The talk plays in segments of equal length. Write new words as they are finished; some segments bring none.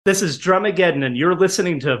This is DRMAGDN, and you're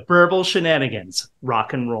listening to Verbal Shenanigans.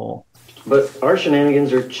 Rock and roll. But our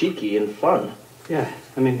shenanigans are cheeky and fun. Yeah,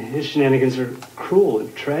 I mean, his shenanigans are cruel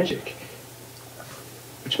and tragic.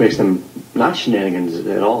 Which makes them not shenanigans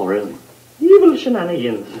at all, really. Evil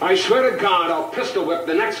shenanigans. I swear to God, I'll pistol whip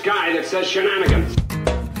the next guy that says shenanigans.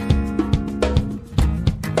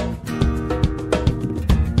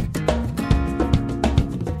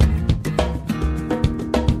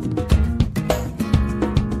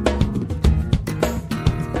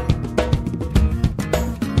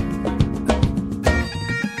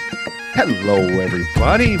 Hello,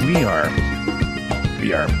 everybody. We are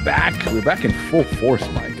back. We're back in full force,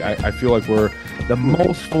 Mike. I feel like we're the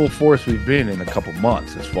most full force we've been in a couple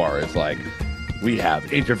months, as far as like we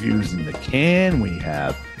have interviews in the can, we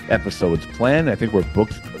have episodes planned. I think we're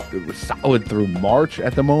booked solid through March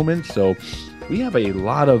at the moment, so we have a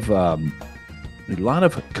lot of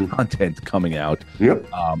content coming out. Yep.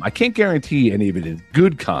 I can't guarantee any of it is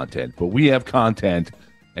good content, but we have content,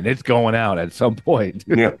 and it's going out at some point.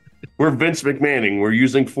 Yeah. We're Vince McMahon. We're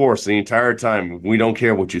using force the entire time. We don't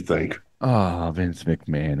care what you think. Oh, Vince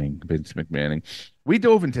McMahon. We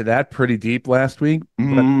dove into that pretty deep last week.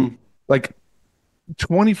 Mm. Like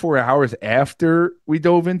 24 hours after we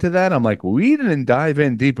dove into that, I'm like, we didn't dive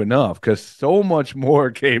in deep enough because so much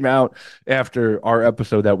more came out after our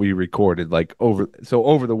episode that we recorded. Like over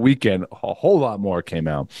the weekend, a whole lot more came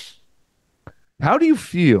out. How do you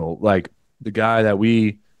feel like the guy that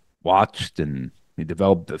we watched and he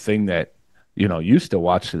developed the thing that, you still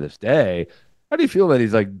watch to this day? How do you feel that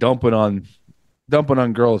he's like dumping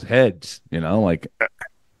on girls' heads? Like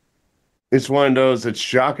It's one of those that's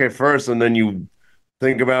shock at first, and then you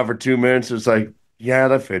think about it for 2 minutes. It's like, yeah,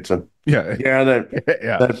 that fits him. Yeah,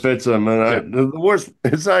 that fits him. And the worst,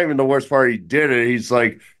 it's not even the worst part. He did it. He's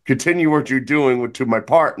like, continue what you're doing to my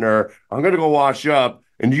partner. I'm gonna go wash up,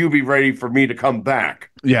 and you be ready for me to come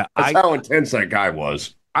back. Yeah, that's how intense that guy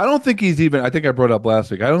was. I don't think he's even. I think I brought up last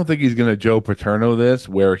week. I don't think he's gonna Joe Paterno this,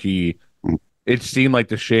 where it seemed like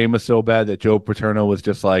the shame was so bad that Joe Paterno was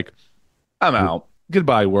just like, I'm out.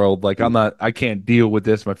 Goodbye, world. Like I can't deal with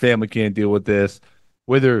this. My family can't deal with this.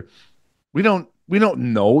 Whether we don't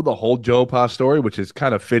know the whole Joe Pa story, which is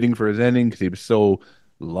kind of fitting for his ending because he was so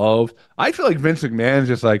loved. I feel like Vince McMahon's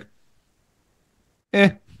just like,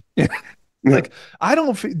 yeah. Like, I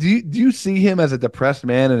don't. Do you see him as a depressed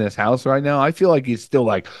man in his house right now? I feel like he's still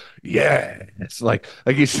like, yeah. It's like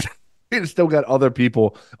he's still got other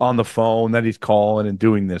people on the phone that he's calling and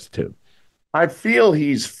doing this to. I feel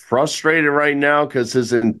he's frustrated right now because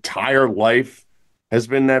his entire life has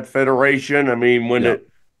been that federation. I mean, when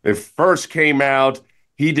it first came out,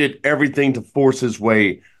 he did everything to force his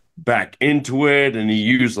way back into it, and he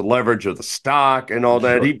used the leverage of the stock and all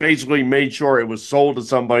that. Sure. He basically made sure it was sold to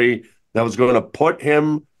somebody that was going to put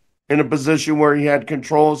him in a position where he had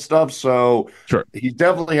control of stuff. So sure, he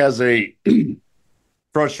definitely has a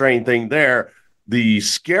frustrating thing there. The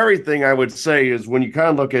scary thing I would say is when you kind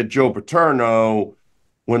of look at Joe Paterno,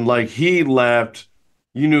 when like he left,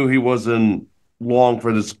 you knew he wasn't long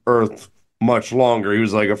for this earth much longer. He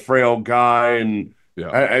was like a frail guy. And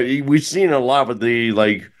we've seen a lot of the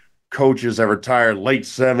like coaches that retired late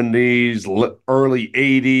 70s, early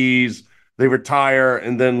 80s. They retire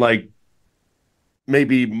and then like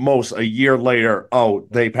maybe most a year later,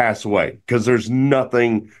 they pass away because there's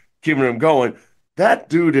nothing keeping them going. That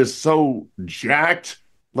dude is so jacked.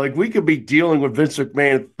 Like, we could be dealing with Vince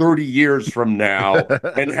McMahon 30 years from now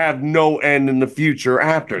and have no end in the future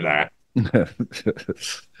after that.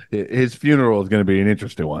 His funeral is going to be an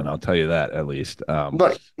interesting one. I'll tell you that, at least.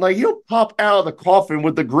 Like he'll pop out of the coffin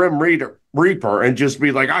with the Grim Reaper and just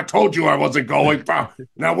be like, I told you I wasn't going.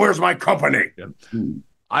 Now where's my company?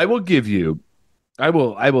 I will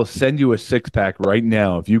send you a 6-pack right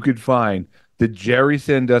now if you could find the Jerry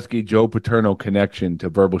Sandusky Joe Paterno connection to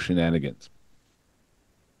Verbal Shenanigans.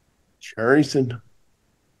 Jerry Sandusky.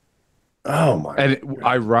 Oh my! And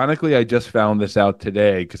ironically, I just found this out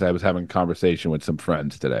today because I was having a conversation with some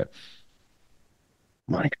friends today.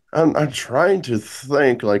 Mike, I'm trying to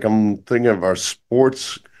think. Like, I'm thinking of our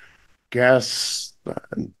sports guests.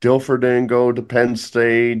 Dilfer didn't go to Penn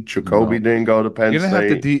State. Jacoby didn't go to Penn You're gonna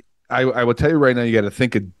State. Have to I will tell you right now. You got to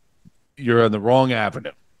think you're on the wrong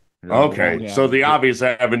avenue. Okay, so the obvious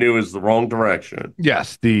avenue is the wrong direction.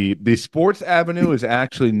 Yes, the sports avenue is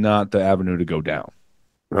actually not the avenue to go down.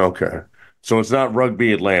 Okay. So it's not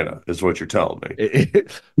Rugby Atlanta, is what you're telling me.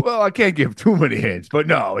 Well, I can't give too many hints, but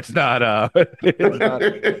no, it's not, it's not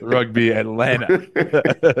Rugby Atlanta.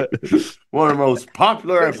 One of the most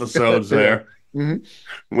popular episodes there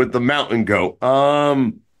with the mountain goat.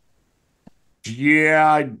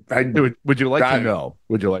 Yeah, Would you like to I- know?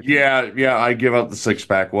 Would you like? To know? yeah. I give up the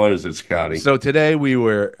 6-pack. What is it, Scotty? So today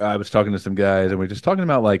I was talking to some guys, and we are just talking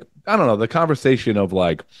about like I don't know the conversation of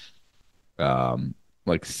like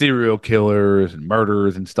serial killers and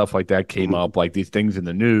murders and stuff like that came up, like these things in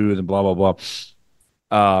the news and blah blah blah.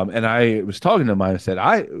 And I was talking to him. I said,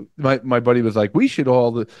 my buddy was like, we should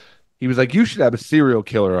all. He was like, you should have a serial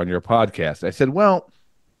killer on your podcast. I said, well,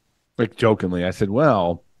 like jokingly, I said,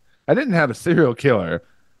 well, I didn't have a serial killer,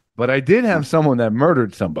 but I did have someone that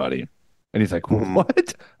murdered somebody. And he's like,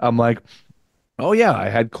 what? I'm like, oh yeah, I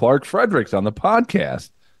had Clark Fredericks on the podcast.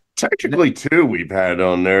 Technically, two we've had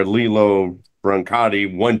on there. Lilo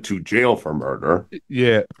Brancati went to jail for murder.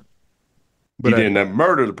 Yeah. But he didn't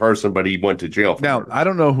murder the person, but he went to jail for murder. I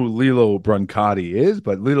don't know who Lilo Brancati is,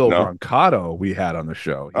 but Lilo Brancato we had on the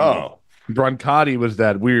show. Brancati was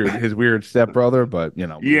his weird stepbrother, but you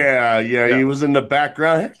know. Yeah, he was in the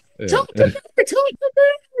background. Yeah. Talk to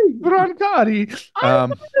me, Brancati. I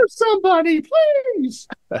murder somebody, please.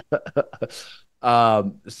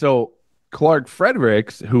 So Clark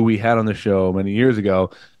Fredericks, who we had on the show many years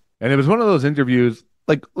ago, and it was one of those interviews.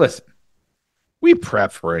 Like, listen, we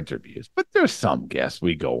prep for interviews, but there's some guests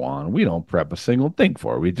we go on. We don't prep a single thing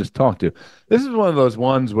for. We just talk to. This is one of those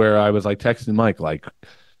ones where I was like texting Mike, like,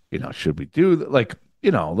 should we do like, we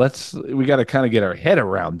got to kind of get our head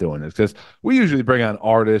around doing this because we usually bring on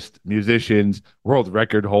artists, musicians, world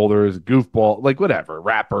record holders, goofball, like whatever,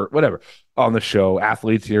 rapper, whatever on the show,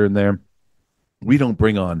 athletes here and there. We don't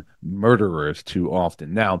bring on murderers too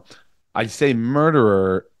often. Now, I say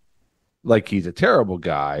murderer like he's a terrible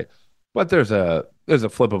guy. But there's a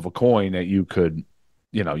flip of a coin that you could,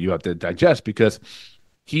 you have to digest because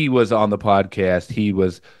he was on the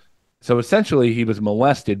podcast. So essentially he was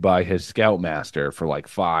molested by his scoutmaster for like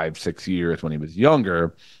 5-6 years when he was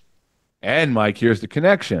younger. And Mike, here's the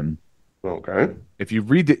connection. Okay. If you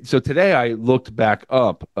read it, so today I looked back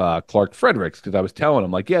up Clark Fredericks because I was telling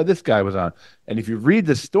him like, yeah, this guy was on. And if you read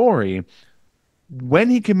the story, when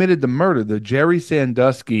he committed the murder, the Jerry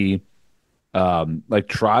Sandusky like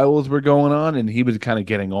trials were going on and he was kind of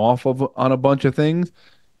getting off on a bunch of things,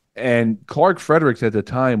 and Clark Fredericks at the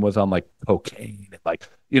time was on like cocaine, like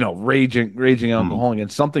raging alcoholic,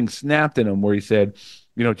 and something snapped in him where he said,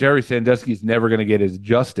 Jerry Sandusky's never going to get his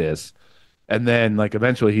justice, and then like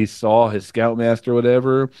eventually he saw his scoutmaster or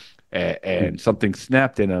whatever, and something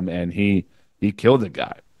snapped in him and he killed the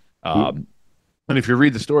guy. And if you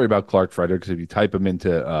read the story about Clark Fredericks, if you type him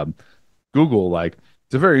into Google, like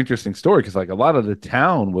it's a very interesting story because like a lot of the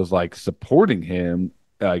town was like supporting him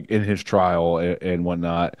in his trial and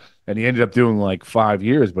whatnot, and he ended up doing like 5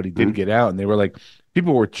 years, but he did get out, and they were like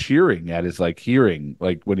people were cheering at his like hearing,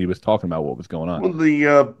 like when he was talking about what was going on.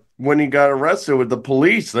 Well, when he got arrested with the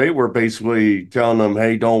police, they were basically telling him,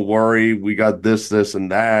 "Hey, don't worry, we got this,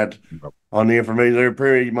 and that." On the information, they're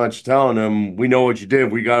pretty much telling him, "We know what you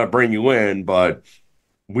did. We got to bring you in, but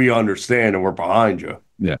we understand and we're behind you."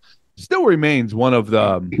 Yeah. Still remains one of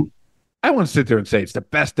the, I won't sit there and say it's the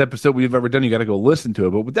best episode we've ever done. You got to go listen to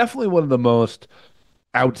it, but definitely one of the most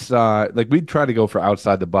outside, like we try to go for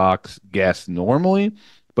outside the box guests normally,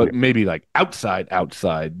 but maybe like outside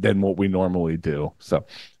than what we normally do. So,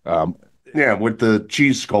 with the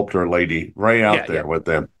cheese sculptor lady right out there with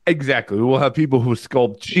them. Exactly. We'll have people who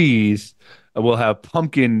sculpt cheese. We'll have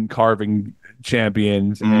pumpkin carving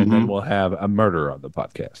champions, and then we'll have a murderer on the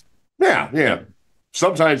podcast. Yeah.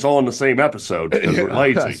 Sometimes all in the same episode because we're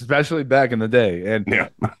lazy. Especially back in the day. And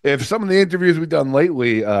if some of the interviews we've done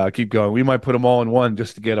lately keep going, we might put them all in one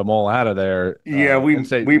just to get them all out of there. We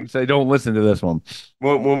say don't listen to this one.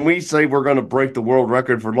 Well, when we say we're going to break the world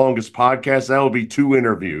record for longest podcast, that will be 2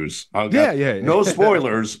 interviews. No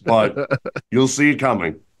spoilers, but you'll see it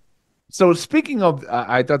coming. So speaking of,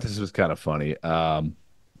 I thought this was kind of funny.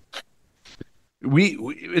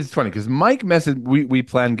 It's funny because Mike we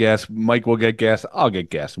plan guests. Mike will get guests. I'll get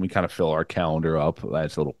guests, and we kind of fill our calendar up.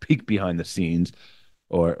 That's a little peek behind the scenes,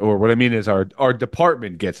 or what I mean is our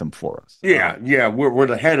department gets them for us. We're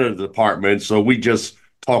the head of the department, so we just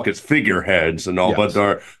talk as figureheads and all. Yes.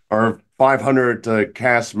 But our 500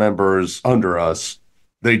 cast members under us,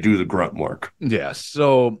 they do the grunt work. Yeah.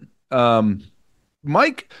 So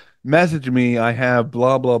Mike messaged me. I have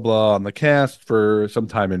blah blah blah on the cast for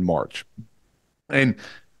sometime in March. And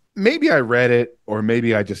maybe I read it, or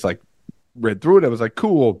maybe I just like read through it. I was like,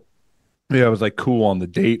 cool. Yeah, I was like, cool on the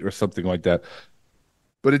date or something like that.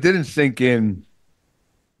 But it didn't sink in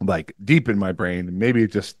like deep in my brain. Maybe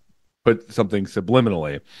it just put something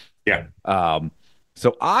subliminally. Yeah.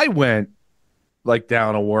 So I went like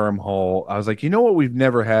down a wormhole. I was like, you know what we've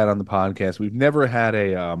never had on the podcast? We've never had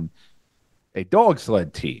a a dog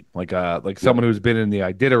sled team, like someone who's been in the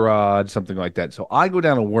Iditarod, something like that. So I go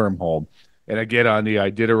down a wormhole and I get on the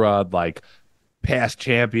Iditarod, like past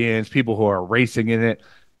champions, people who are racing in it.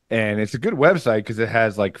 And it's a good website because it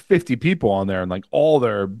has like 50 people on there and like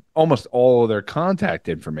almost all of their contact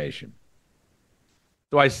information.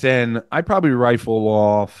 So I probably rifle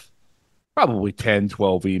off probably 10,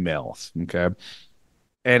 12 emails. Okay.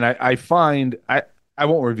 And I find, I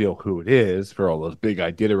won't reveal who it is for all those big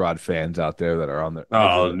Iditarod fans out there that are on the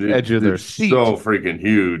edge of their seat. So freaking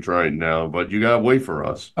huge right now, but you gotta wait for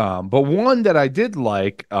us. But one that I did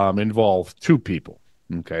like involved two people.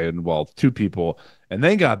 Okay, it involved two people, and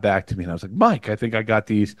they got back to me, and I was like, Mike, I think I got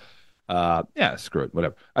these. Yeah, screw it,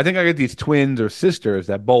 whatever. I think I got these twins or sisters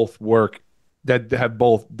that both race in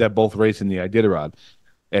the Iditarod,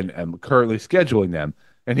 and I'm currently scheduling them.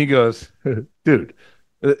 And he goes, dude,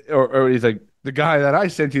 or he's like, the guy that I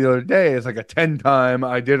sent you the other day is like a 10-time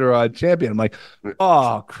Iditarod champion. I'm like,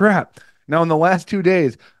 oh, crap. Now, in the last 2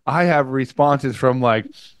 days, I have responses from like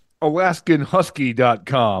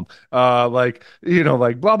AlaskanHusky.com, like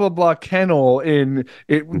blah, blah, blah kennel in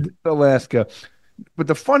Alaska. But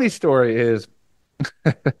the funny story is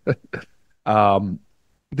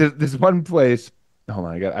there's one place. Hold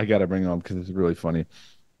on, I got to bring it on because it's really funny.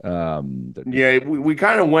 Yeah, we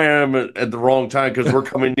kind of went them at the wrong time because we're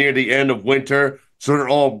coming near the end of winter. So they're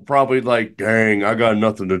all probably like, dang, I got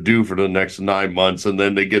nothing to do for the next 9 months. And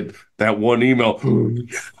then they get that one email.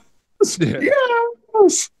 Yes,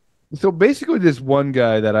 yes. So basically this one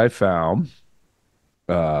guy that I found,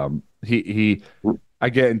 I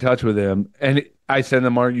get in touch with him and I send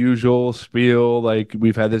him our usual spiel. Like,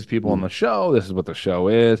 we've had these people on the show. This is what the show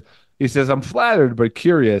is. He says, I'm flattered but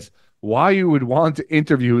curious why you would want to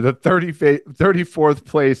interview the 34th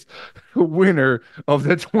place winner of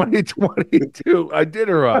the 2022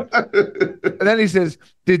 Iditarod. And then he says,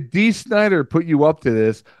 did Dee Snider put you up to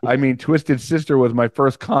this? I mean, Twisted Sister was my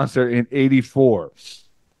first concert in 84.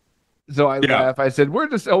 So I laugh. I said, we're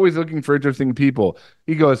just always looking for interesting people.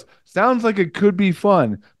 He goes, sounds like it could be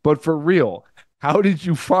fun, but for real, how did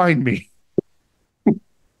you find me?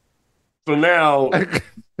 So now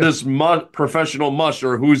this professional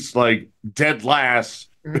musher who's like dead last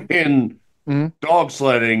in dog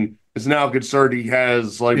sledding is now concerned he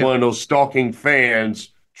has like one of those stalking fans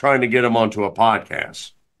trying to get him onto a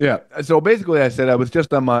podcast. Yeah. So basically I said I was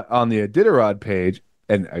just on the Iditarod page,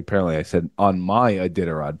 and apparently I said on my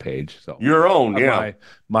Iditarod page. So your own,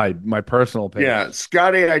 my personal page. Yeah,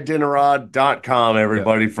 ScottyIditarod.com,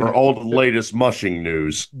 everybody, for all the latest mushing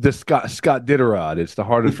news. The Scott Ditarod. It's the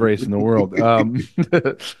hardest race in the world.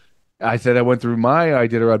 I said I went through my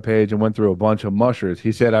Iditarod page and went through a bunch of mushers.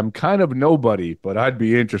 He said, I'm kind of nobody, but I'd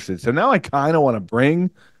be interested. So now I kind of want to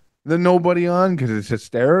bring the nobody on because it's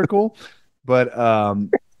hysterical. But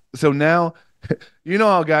so now, you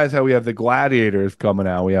know how we have the gladiators coming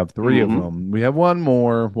out. We have 3 of them. We have one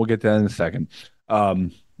more. We'll get to that in a second.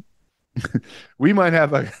 We might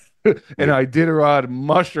have an Iditarod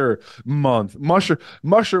musher month. Musher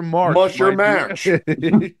March. Musher March.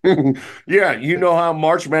 Yeah, you know how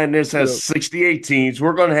March Madness has 68 teams.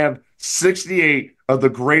 We're going to have 68 of the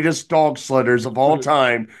greatest dog sledders of all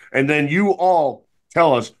time. And then you all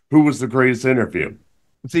tell us who was the greatest interview.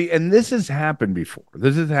 See, and this has happened before.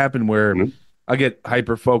 This has happened where I get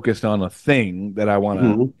hyper focused on a thing that I want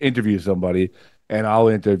to interview somebody, and I'll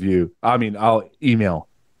email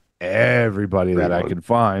everybody that I can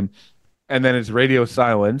find, and then it's radio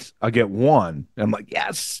silence. I get one, and I'm like,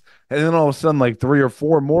 yes, and then all of a sudden, like 3 or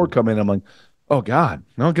 4 more come in. I'm like, oh god.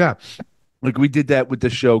 Like we did that with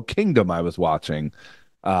the show Kingdom I was watching,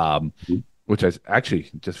 which I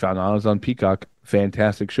actually just found out I was on Peacock.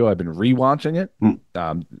 Fantastic show. I've been rewatching it,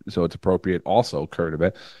 so it's appropriate. Also, Kurt a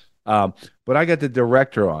bit. But I got the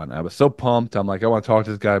director on. I was so pumped. I'm like, I want to talk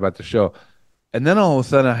to this guy about the show. And then all of a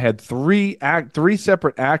sudden, I had 3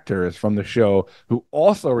 separate actors from the show who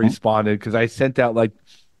also responded because I sent out I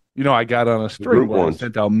got on a string where I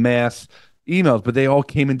sent out mass emails, but they all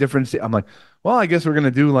came in different. I'm like, well, I guess we're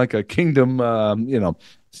gonna do like a Kingdom,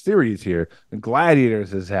 series here. And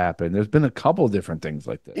Gladiators has happened. There's been a couple different things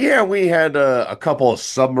like this. Yeah, we had a couple of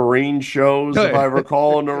submarine shows, if I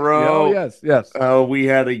recall, in a row. Oh, yes. We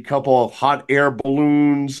had a couple of hot air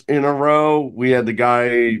balloons in a row. We had the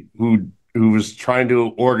guy who was trying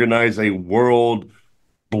to organize a world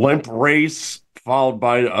blimp race, followed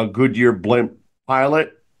by a Goodyear blimp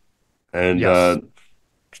pilot. And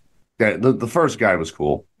Yeah, the first guy was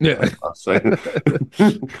cool. Yeah. I'll say.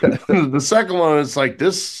 The second one is like,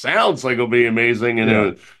 this sounds like it'll be amazing, and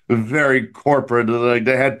it was very corporate. Like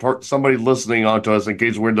they had somebody listening onto us in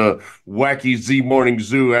case we're the wacky Z Morning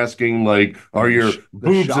Zoo asking like, "Are your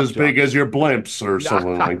boobs as big as your blimps?" or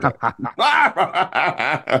something like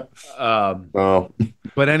that. Oh,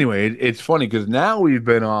 But anyway, it's funny because now we've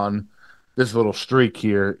been on this little streak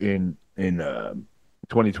here in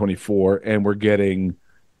 2024, and we're getting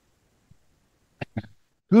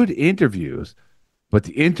good interviews, but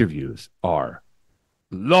the interviews are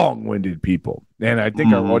long-winded people, and I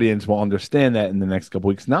think our audience will understand that in the next couple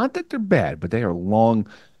weeks. Not that they're bad, but they are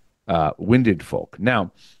long-winded folk.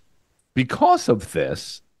 Now, because of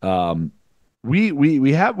this, we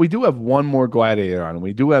do have one more gladiator on, and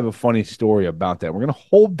we do have a funny story about that. We're going to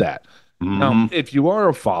hold that. Now, if you are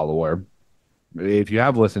a follower, if you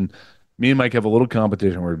have listened, me and Mike have a little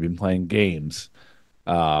competition where we've been playing games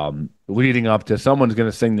leading up to someone's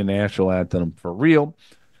going to sing the national anthem for real.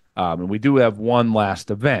 And we do have one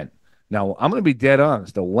last event. Now, I'm going to be dead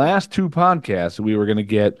honest. The last two podcasts, we were going to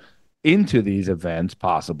get into these events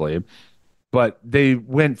possibly, but they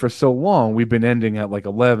went for so long. We've been ending at like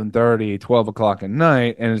 11:30, 12 o'clock at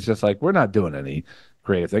night, and it's just like we're not doing any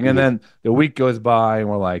creative thing. And then the week goes by, and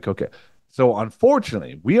we're like, okay. So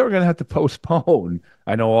unfortunately, we are going to have to postpone.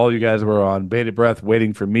 I know all you guys were on bated breath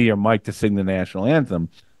waiting for me or Mike to sing the national anthem,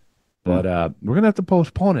 but we're going to have to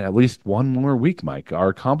postpone it at least one more week, Mike.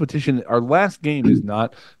 Our competition, our last game is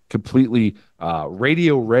not completely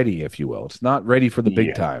radio ready, if you will. It's not ready for the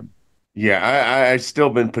big time. Yeah, I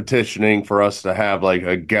still been petitioning for us to have like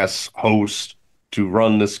a guest host to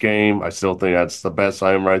run this game. I still think that's the best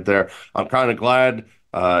I am right there. I'm kind of glad.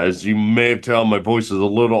 As you may have told, my voice is a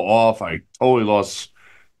little off. I totally lost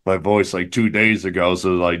my voice like 2 days ago.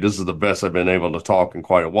 So like this is the best I've been able to talk in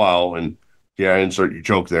quite a while. And yeah, insert your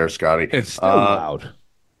joke there, Scotty. It's still loud.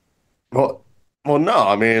 Well, no.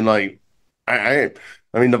 I mean, like I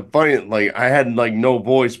mean, the funny, like I had like no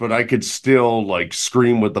voice, but I could still like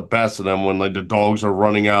scream with the best of them when like the dogs are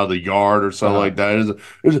running out of the yard or something like that.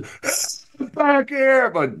 It's back here,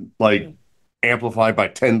 but like amplified by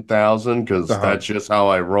 10,000 because that's just how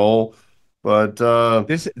I roll. But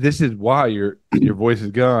this is why your voice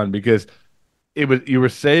is gone, because you were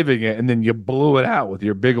saving it and then you blew it out with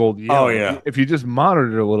your big old yell. Oh yeah. If you just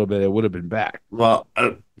monitored it a little bit, it would have been back. Well,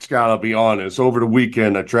 Scott, I'll be honest. Over the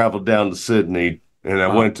weekend, I traveled down to Sydney and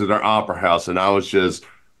I went to their opera house, and I was just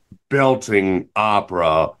belting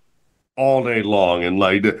opera all day long, and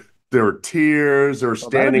like there were tears, there were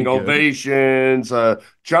standing ovations.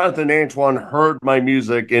 Jonathan Antoine heard my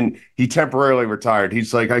music and he temporarily retired.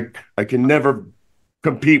 He's like, I can never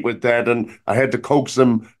compete with that. And I had to coax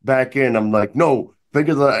him back in. I'm like, no, think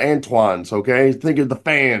of the Antoines, okay? Think of the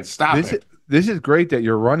fans. Stop it. This is great that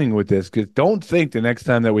you're running with this, because don't think the next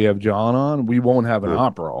time that we have John on, we won't have an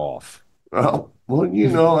opera off. Well, you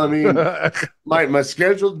know, I mean, my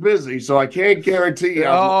schedule's busy, so I can't guarantee you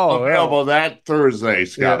I'm available that Thursday,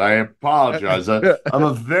 Scott. Yeah. I apologize. I'm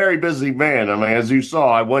a very busy man. I mean, as you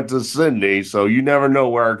saw, I went to Sydney, so you never know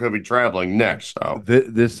where I could be traveling next. So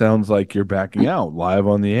this sounds like you're backing out live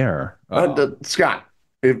on the air. Scott,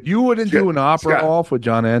 if you wouldn't do an opera off with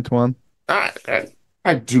John Antoine,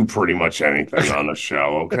 I do pretty much anything on the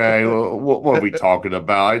show, okay? What are we talking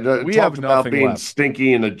about? We talked have about being left.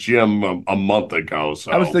 Stinky in the gym a month ago.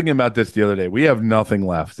 So I was thinking about this the other day. We have nothing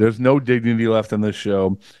left. There's no dignity left in this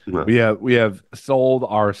show. No. We have sold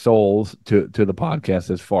our souls to the podcast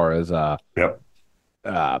as far as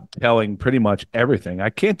telling pretty much everything. I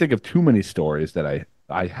can't think of too many stories that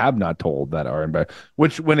I have not told that are in back.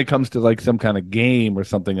 Which, when it comes to like some kind of game or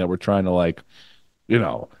something that we're trying to like, you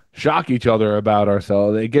know, shock each other about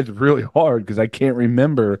ourselves, it gets really hard because I can't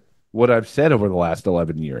remember what I've said over the last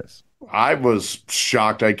 11 years. I was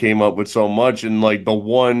shocked I came up with so much. And like the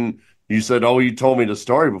one you said, oh, you told me the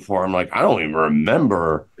story before. I'm like, I don't even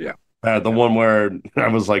remember. Yeah. The one where I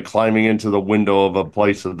was like climbing into the window of a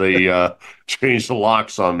place that they changed the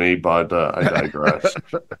locks on me, but I digress.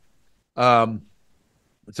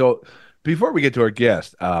 So before we get to our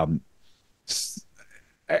guest, I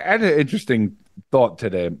had an interesting thought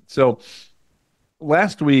today. So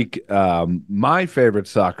last week, my favorite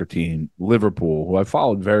soccer team, Liverpool, who I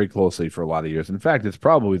followed very closely for a lot of years. In fact, it's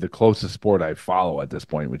probably the closest sport I follow at this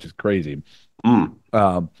point, which is crazy.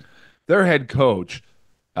 Their head coach,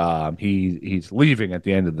 he's leaving at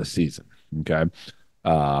the end of the season. Okay.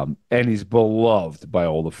 And he's beloved by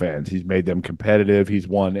all the fans. He's made them competitive. He's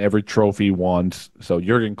won every trophy once. So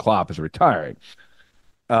Jurgen Klopp is retiring.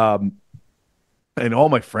 And all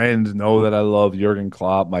my friends know that I love Jurgen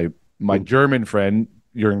Klopp. My German friend,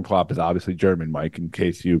 Jurgen Klopp, is obviously German, Mike, in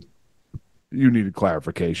case you you needed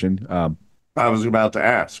clarification. I was about to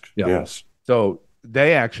ask. Yeah. Yes. So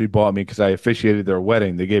they actually bought me because I officiated their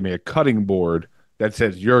wedding. They gave me a cutting board that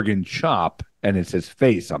says Jurgen Chop, and it's his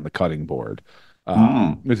face on the cutting board,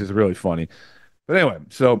 which is really funny. But anyway,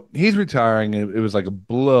 so he's retiring. It was like a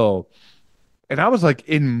blow. And I was like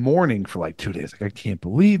in mourning for like 2 days. Like, I can't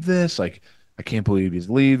believe this. Like, I can't believe he's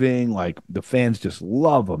leaving. Like, the fans just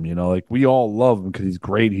love him, like we all love him because he's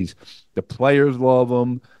great. The players love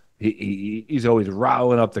him. He's always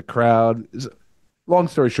riling up the crowd. Long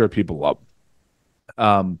story short, people love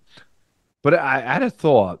him. But I had a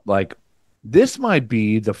thought, like, this might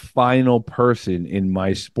be the final person in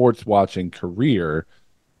my sports watching career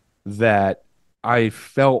that I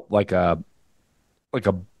felt like a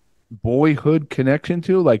boyhood connection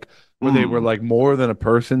to, like where they were like more than a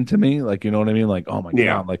person to me, like, you know what I mean? Like, oh my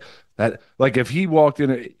God, like that, like if he walked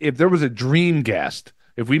in, if there was a dream guest,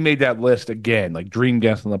 if we made that list again, like dream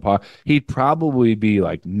guest on the pod, he'd probably be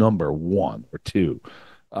like number 1 or 2.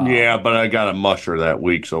 Yeah, but I got a musher that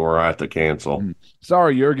week, so we're at to cancel.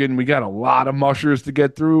 Sorry, Jurgen, we got a lot of mushers to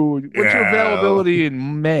get through. What's your availability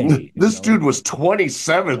in May? This dude was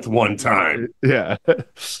 27th one time. Yeah.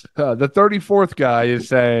 The 34th guy is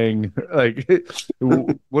saying, like,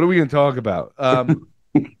 what are we going to talk about?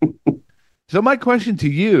 So my question to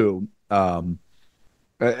you,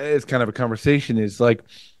 it's kind of a conversation, is like,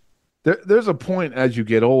 there's a point as you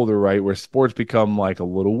get older, right, where sports become like a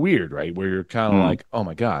little weird, right, where you're kind of like, oh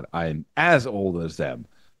my God, I'm as old as them.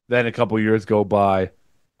 Then a couple years go by,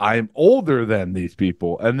 I'm older than these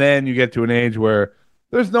people, and then you get to an age where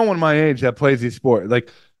there's no one my age that plays these sports. Like,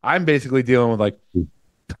 I'm basically dealing with like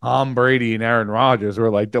Tom Brady and Aaron Rodgers, who are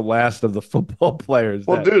like the last of the football players.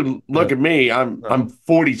 Well, dude, look at me. I'm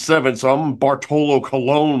 47, so I'm Bartolo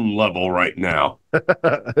Colon level right now.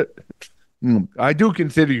 I do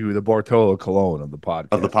consider you the Bartolo Colon of the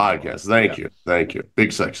podcast. Thank you.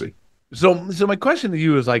 Big sexy. So my question to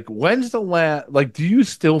you is, like, when's the last, like, do you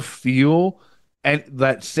still feel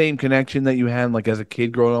that same connection that you had like as a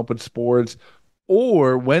kid growing up with sports,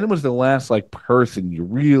 or when was the last like person you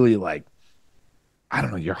really like, I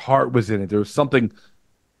don't know, your heart was in it, there was something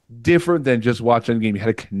different than just watching the game, you had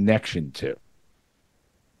a connection to?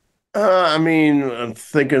 I mean, I'm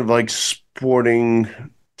thinking of like sporting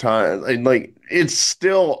time, like it's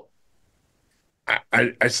still,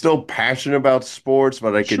 I still passionate about sports,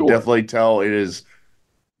 but I can definitely tell it is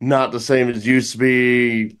not the same as it used to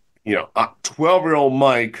be. 12-year-old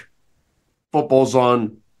Mike, football's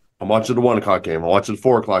on. I'm watching the 1 o'clock game. I'm watching the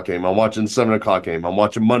 4 o'clock game. I'm watching the 7 o'clock game. I'm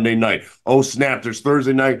watching Monday night. Oh, snap, there's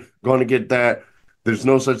Thursday night. Going to get that. There's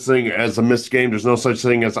no such thing as a missed game. There's no such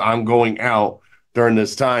thing as I'm going out during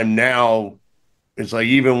this time. Now, it's like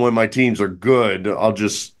even when my teams are good, I'll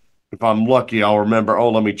just, if I'm lucky, I'll remember,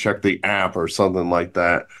 oh, let me check the app or something like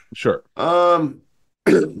that. Sure.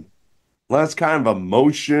 Last kind of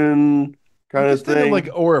emotion kind of thing. Like,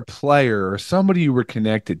 or a player or somebody you were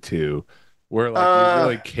connected to where like you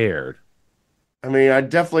really cared. I mean, I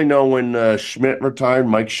definitely know when Schmidt retired,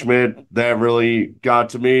 Mike Schmidt, that really got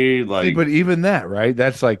to me. Like, but even that, right?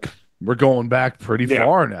 That's like, we're going back pretty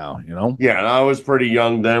far now, Yeah, and I was pretty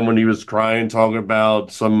young then when he was crying, talking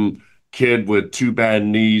about some kid with 2 bad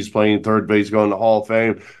knees playing third base, going to Hall of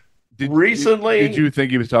Fame. Did you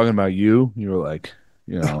think he was talking about you? You were like,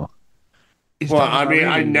 Well, I mean,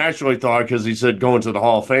 I naturally thought, because he said going to the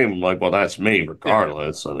Hall of Fame, I'm like, well, that's me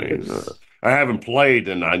regardless. I mean, I haven't played,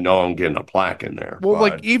 and I know I'm getting a plaque in there. Well,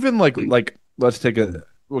 like, even like let's take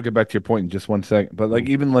we'll get back to your point in just 1 second, but like,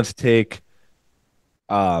 even let's take,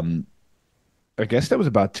 I guess that was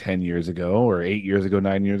about 10 years ago or 8 years ago,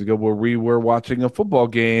 9 years ago, where we were watching a football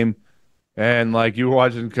game and like you were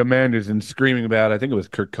watching Commanders and screaming about, I think it was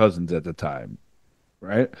Kirk Cousins at the time,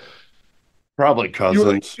 right? Probably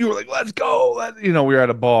Cousins. You were like, let's go. We were at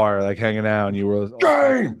a bar, like hanging out, and you were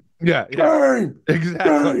game. Yeah. Game.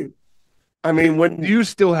 Exactly. Game. I mean, do you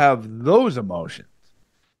still have those emotions?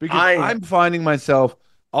 Because I'm finding myself,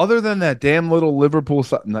 other than that damn little Liverpool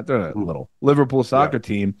soccer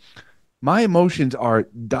team, my emotions are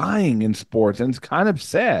dying in sports, and it's kind of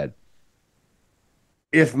sad.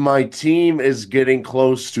 If my team is getting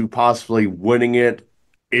close to possibly winning it,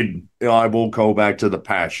 I will go back to the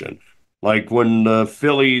passion. Like when the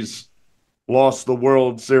Phillies lost the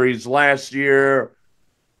World Series last year,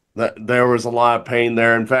 there was a lot of pain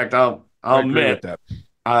there. In fact, I'll admit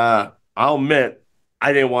I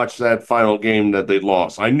didn't watch that final game that they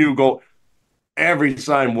lost. I knew every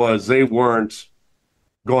sign was they weren't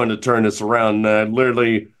going to turn this around. And I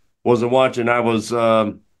literally wasn't watching. I was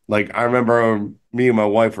I remember me and my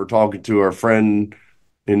wife were talking to our friend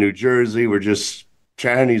in New Jersey. We're just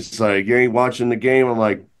chatting. He's like, "You ain't watching the game?" I'm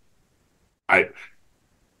like,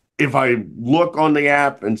 if I look on the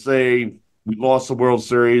app and say we lost the World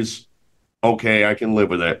Series, okay, I can live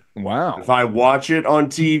with it. Wow. If I watch it on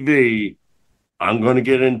TV, I'm going to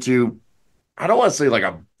get into, I don't want to say like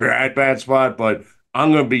a bad spot, but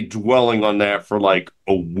I'm going to be dwelling on that for like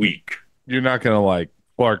a week. You're not going to like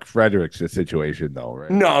Clark Fredericks' situation, though, right?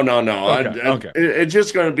 No. Okay. It's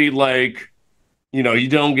just going to be like, you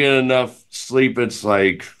don't get enough sleep. It's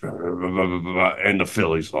like, and the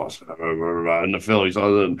Phillies lost, and the Phillies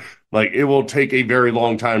lost. Like, it will take a very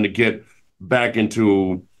long time to get back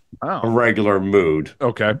into a regular mood.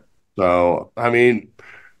 Okay. So, I mean,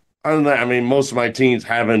 other than that, most of my teams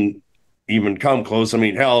haven't even come close.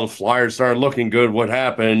 Hell, the Flyers started looking good. What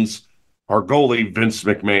happens? Our goalie, Vince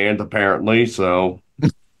McMahon, apparently. So,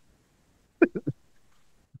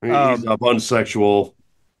 he's up on sexual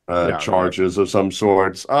charges of some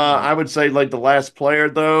sorts. I would say, like, the last player,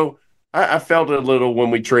 though, I felt it a little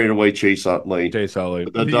when we traded away Chase Utley.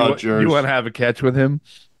 The Dodgers. You want to have a catch with him?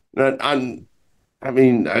 I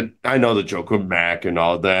know the joke with Mac and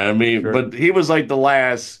all that. Sure. But he was like the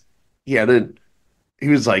last. Yeah, he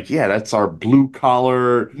was like, yeah, that's our blue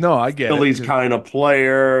collar. No, I get Phillies it. kind of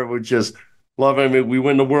player. We just love him. We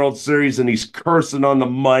win the World Series and he's cursing on the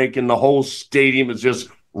mic and the whole stadium is just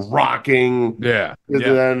rocking. Yeah.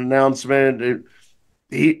 That announcement.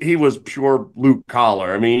 He was pure blue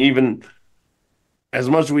collar. Even as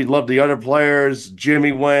much as we love the other players,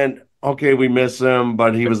 Jimmy went. Okay, we miss him,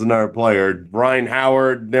 but he was another player. Ryan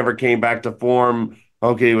Howard never came back to form.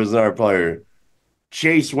 Okay, he was another player.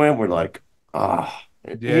 Chase went. We're like,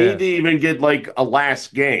 He didn't even get like a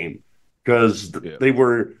last game because they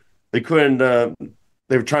were trying to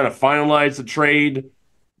finalize the trade,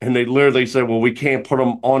 and they literally said, well, we can't put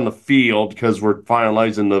him on the field because we're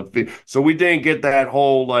finalizing the field. So we didn't get that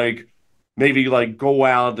whole maybe go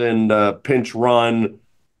out and pinch run,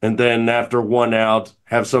 and then after one out,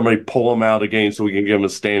 have somebody pull him out again so we can give him a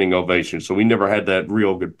standing ovation. So we never had that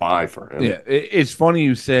real goodbye for him. Yeah, it's funny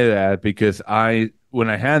you say that because when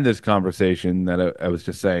I had this conversation that I was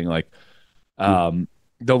just saying,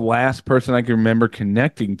 the last person I can remember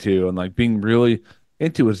connecting to and being really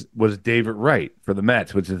into was David Wright for the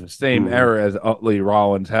Mets, which is the same era as Utley,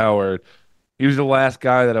 Rollins, Howard. He was the last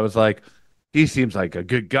guy that I was like, he seems like a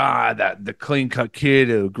good guy, that the clean-cut kid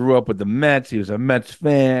who grew up with the Mets. He was a Mets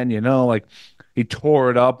fan, he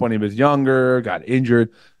tore it up when he was younger, got injured,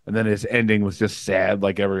 and then his ending was just sad,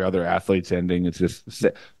 like every other athlete's ending. It's just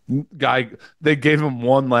sad. They gave him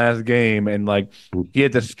one last game, and he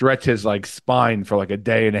had to stretch his spine for a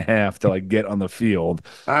day and a half to get on the field.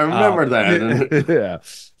 I remember that. Yeah,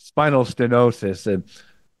 spinal stenosis.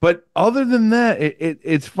 But other than that,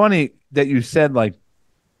 it's funny that you said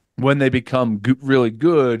when they become really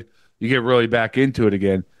good, you get really back into it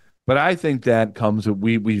again. But I think that comes with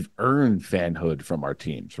we've earned fanhood from our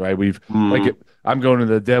teams, right? I'm going to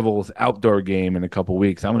the Devils outdoor game in a couple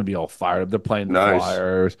weeks. I'm going to be all fired up. They're playing the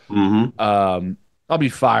Flyers. I'll be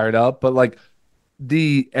fired up, but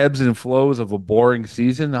the ebbs and flows of a boring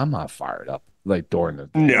season, I'm not fired up during the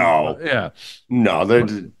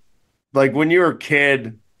when you're a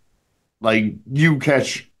kid, you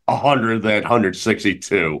catch 100 that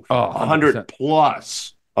 162, 100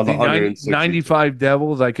 plus of the 162. 95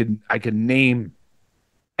 Devils. I could name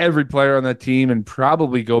every player on that team and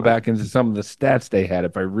probably go back into some of the stats they had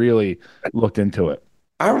if I really looked into it.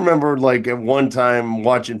 I remember at one time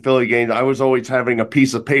watching Philly games, I was always having a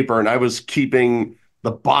piece of paper and I was keeping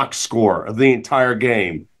the box score of the entire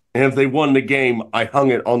game. And if they won the game, I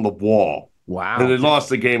hung it on the wall. Wow. And they lost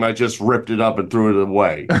the game, I just ripped it up and threw it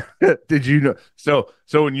away. Did you know? So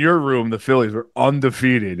in your room, the Phillies were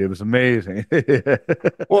undefeated. It was amazing.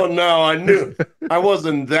 Well, no, I knew I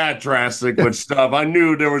wasn't that drastic with stuff. I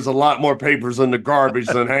knew there was a lot more papers in the garbage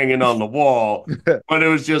than hanging on the wall. But it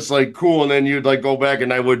was just cool. And then you'd go back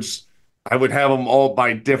and I would have them all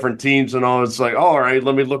by different teams and all. It's all right,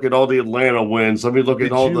 let me look at all the Atlanta wins. Let me look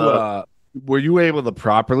at all were you able to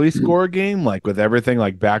properly score a game, with everything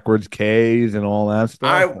backwards Ks and all that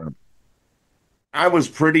stuff? I was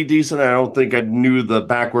pretty decent. I don't think I knew the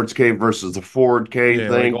backwards K versus the forward K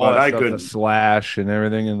thing, but I could the slash and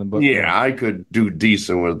everything in the book. Yeah, I could do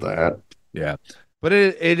decent with that. Yeah, but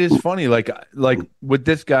it is funny. With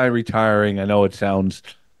this guy retiring, I know it sounds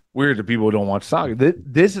weird to people who don't watch soccer.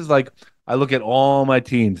 This is I look at all my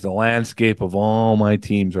teams, the landscape of all my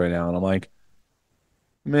teams right now, and I'm like,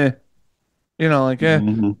 meh.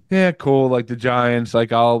 Yeah, cool. The Giants,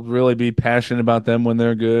 I'll really be passionate about them when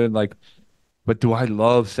they're good. But do I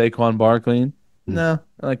love Saquon Barkley? No,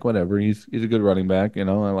 whatever. He's a good running back. I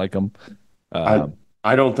like him.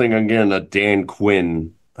 I don't think I'm getting a Dan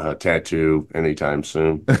Quinn tattoo anytime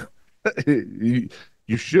soon.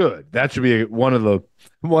 You should. That should be one of the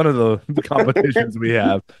competitions we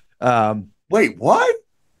have. Wait, what?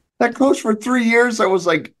 That coach for 3 years, I was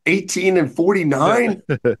like 18 and 49?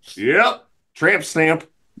 Yep. Tramp stamp.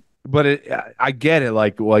 But I get it.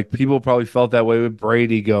 Like people probably felt that way with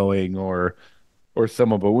Brady going or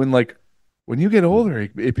someone. But when you get older,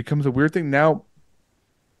 it becomes a weird thing. Now,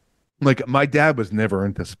 like my dad was never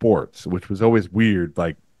into sports, which was always weird.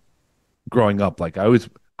 Like growing up, like I was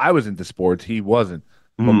into sports, he wasn't.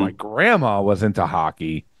 But my grandma was into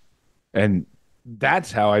hockey, and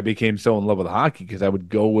that's how I became so in love with hockey because I would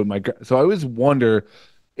go with so I always wonder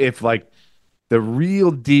if like the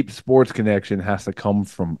real deep sports connection has to come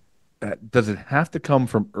from does it have to come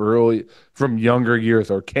from younger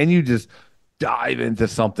years, or can you just dive into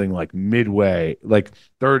something like midway, like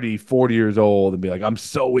 30, 40 years old and be like, I'm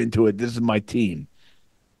so into it, this is my team?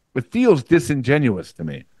 It feels disingenuous to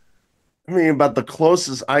me. I mean, about the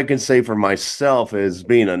closest I can say for myself is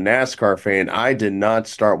being a NASCAR fan. I did not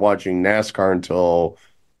start watching NASCAR until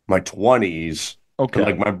my 20s. Okay. And,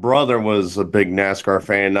 like my brother was a big NASCAR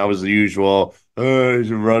fan. That was the usual,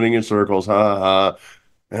 he's running in circles, ha ha.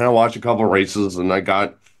 And I watched a couple of races and I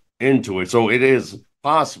got into it. So it is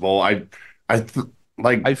possible. I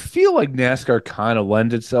feel like NASCAR kind of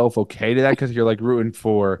lends itself okay to that because you're like rooting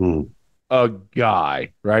for a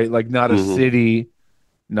guy, right? Like not a city,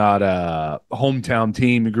 not a hometown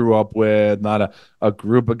team you grew up with, not a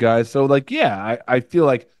group of guys. So like, yeah, I feel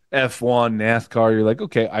like F1, NASCAR, you're like,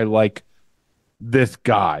 okay, I like this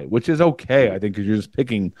guy, which is okay, I think, because you're just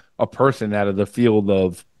picking a person out of the field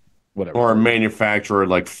of whatever. Or a manufacturer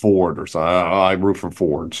like Ford or something. I root for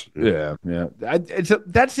Fords. Yeah.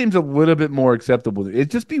 That seems a little bit more acceptable. It'd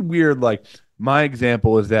just be weird. Like my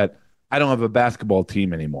example is that I don't have a basketball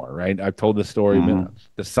team anymore, right? I've told the story.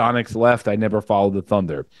 The Sonics left. I never followed the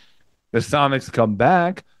Thunder. The Sonics come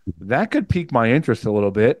back. That could pique my interest a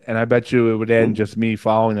little bit, and I bet you it would end just me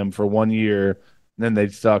following them for 1 year, and then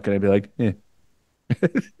they'd suck, and I'd be like,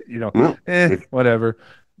 whatever.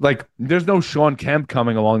 Like, there's no Sean Kemp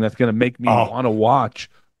coming along that's going to make me want to watch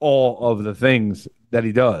all of the things that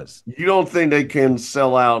he does. You don't think they can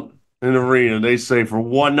sell out an arena? They say for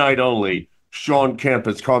one night only, Sean Kemp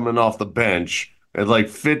is coming off the bench at like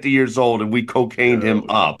 50 years old, and we cocained him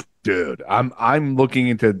up. Dude, I'm looking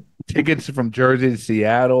into tickets from Jersey to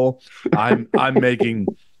Seattle. I'm making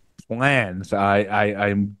plans.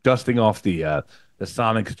 I'm dusting off the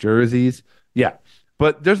Sonics jerseys. Yeah.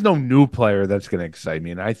 But there's no new player that's going to excite me,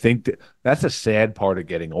 and I think that's a sad part of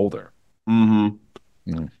getting older.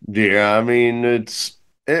 Yeah, I mean, it's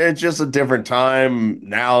just a different time.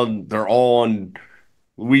 Now they're all on.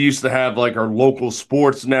 We used to have like our local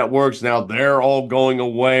sports networks. Now they're all going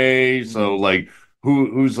away. So like,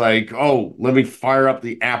 who's like, oh, let me fire up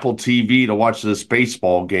the Apple TV to watch this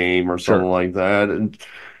baseball game or something like that, and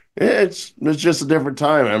it's just a different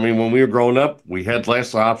time. I mean, when we were growing up, we had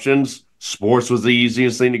less options. Sports was the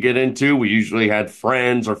easiest thing to get into. We usually had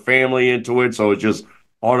friends or family into it, so it just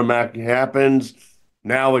automatically happens.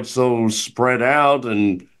 Now it's so spread out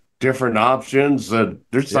and different options that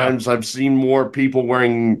there's times I've seen more people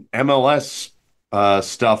wearing MLS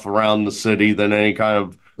stuff around the city than any kind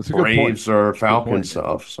of Braves or Falcon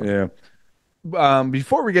stuff. So. Yeah.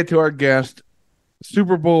 Before we get to our guest,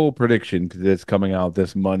 Super Bowl prediction, because it's coming out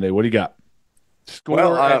this Monday. What do you got?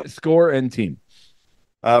 Score and team.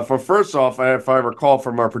 For first off, if I recall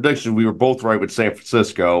from our prediction, we were both right with San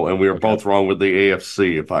Francisco, and we were both wrong with the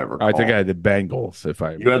AFC, if I recall. I think I had the Bengals.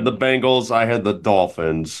 You had the Bengals, I had the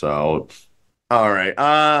Dolphins. So, all right.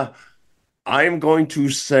 I'm going to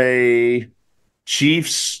say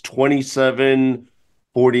Chiefs 27,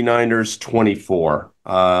 49ers 24.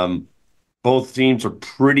 Both teams are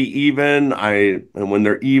pretty even. And when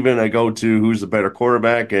they're even, I go to who's the better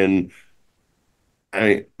quarterback, and I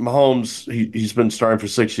mean, Mahomes, he's been starting for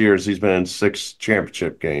 6 years. He's been in 6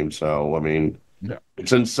 championship games. So, I mean,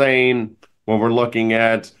 It's insane what we're looking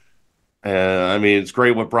at. I mean, it's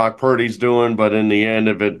great what Brock Purdy's doing, but in the end,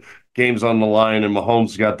 if it game's on the line and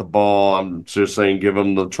Mahomes got the ball, I'm just saying give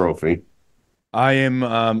him the trophy. I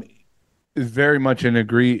am very much in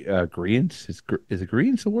agreement. Is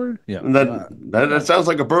agreement a word? Yeah. That sounds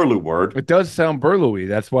like a Burlew word. It does sound Burlewy.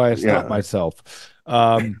 That's why I stopped myself.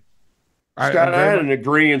 Scott, I had an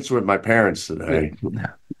agreement with my parents today.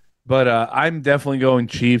 But I'm definitely going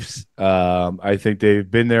Chiefs. I think they've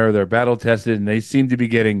been there. They're battle tested, and they seem to be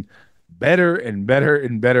getting better and better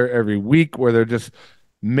and better every week, where they're just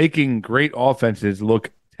making great offenses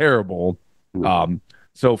look terrible.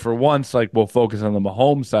 So for once, like, we'll focus on the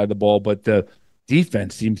Mahomes side of the ball, but the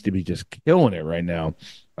defense seems to be just killing it right now.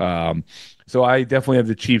 So I definitely have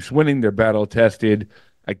the Chiefs winning. They're battle tested.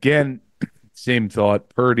 again, same thought.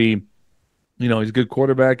 Purdy, he's a good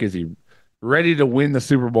quarterback. Is he ready to win the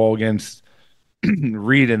Super Bowl against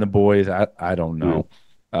Reed and the boys? I don't know.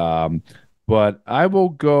 But I will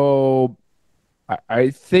go. I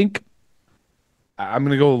think I'm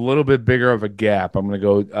going to go a little bit bigger of a gap. I'm going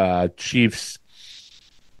to go Chiefs.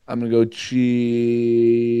 I'm going to go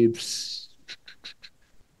Chiefs.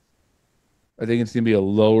 I think it's going to be a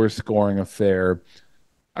lower scoring affair.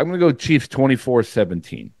 I'm going to go Chiefs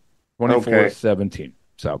 24-17. 24-17.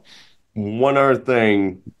 So, one other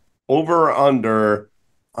thing. Over or under,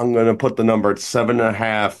 I'm going to put the number at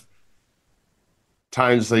 7.5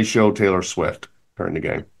 times they show Taylor Swift during the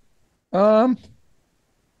game. I'll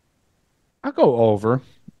go over.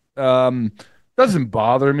 Doesn't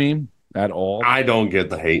bother me at all. I don't get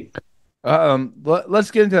the hate.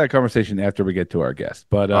 Let's get into that conversation after we get to our guest.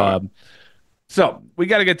 But so we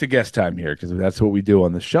got to get to guest time here because that's what we do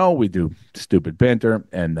on the show. We do stupid banter,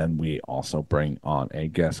 and then we also bring on a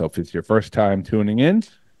guest. So if it's your first time tuning in,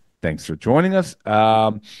 thanks for joining us.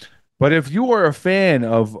 But if you are a fan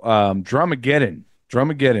of DRMAGDN,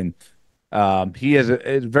 he has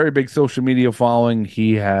a very big social media following.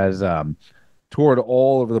 He has toured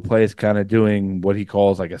all over the place, kind of doing what he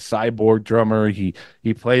calls like a cyborg drummer. He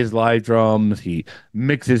plays live drums. He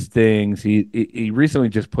mixes things. He recently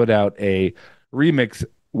just put out a remix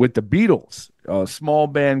with the Beatles, a small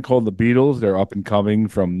band called the Beatles. They're up and coming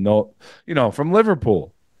from from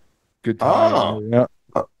Liverpool. Good time. Oh. Yeah.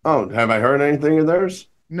 Have I heard anything of theirs?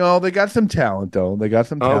 No, they got some talent though. They got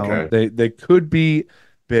some talent. Okay. They could be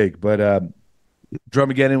big, but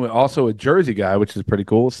DRMAGDN was also a Jersey guy, which is pretty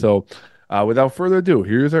cool. So without further ado,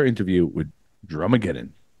 here's our interview with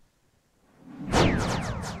DRMAGDN.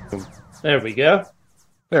 There we go.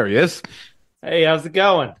 There he is. Hey, how's it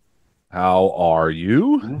going? How are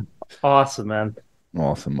you? Awesome, man.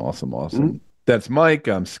 Awesome. That's Mike.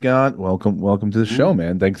 I'm Scott. Welcome to the show,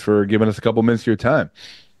 man. Thanks for giving us a couple minutes of your time.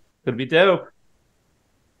 Could be dope.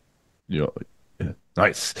 Yeah.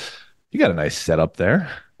 Nice. You got a nice setup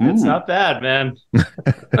there. It's not bad, man.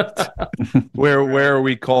 Where are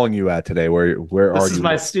we calling you at today? Where are you? This is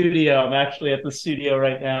my studio. I'm actually at the studio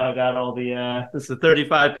right now. I got all the this is a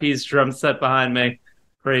 35-piece drum set behind me.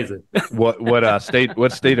 Crazy. What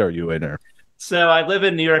state are you in there? So I live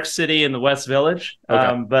in New York City in the West Village,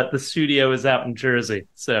 Okay. But the studio is out in Jersey.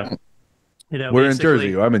 So we're in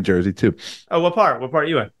Jersey. I'm in Jersey too. Oh, what part? What part are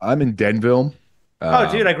you in? I'm in Denville.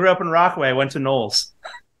 Dude, I grew up in Rockaway. I went to Knowles.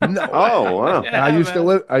 No. Oh, wow. Yeah, I used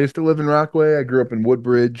to live in Rockaway. I grew up in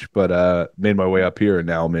Woodbridge, but made my way up here, and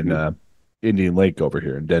now I'm in Indian Lake over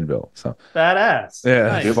here in Denville. So Badass. Yeah,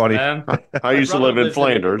 Nice, it's funny. Man. I used to My live brother in lives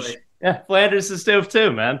Flanders. Italy. Yeah, Flanders is dope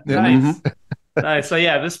too, man. Yeah. Nice. Nice. So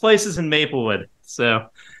yeah, this place is in Maplewood. So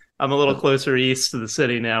I'm a little closer east to the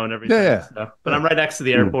city now and everything. Yeah. So, but I'm right next to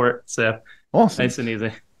the airport, so Awesome. nice and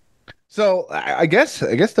easy. So I guess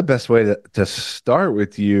the best way to start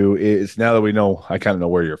with you is, now that we know, I kind of know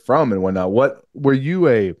where you're from and whatnot. What were you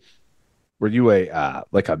a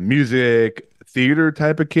like a music theater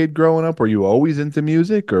type of kid growing up? Were you always into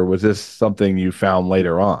music, or was this something you found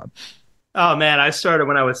later on? Oh man, I started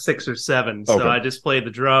when I was 6 or 7, so Okay. I just played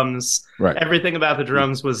the drums. Right. Everything about the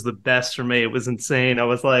drums was the best for me. It was insane. I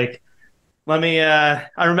was like, I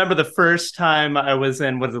remember the first time I was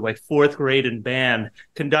in, 4th grade in band.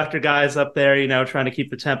 Conductor guys up there, trying to keep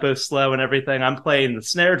the tempo slow and everything. I'm playing the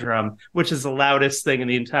snare drum, which is the loudest thing in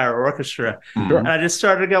the entire orchestra. Sure. And I just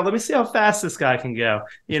started to go, let me see how fast this guy can go.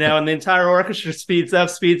 And the entire orchestra speeds up.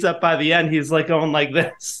 By the end, he's like going like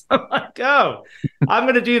this. I'm like, oh, I'm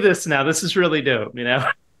going to do this now. This is really dope,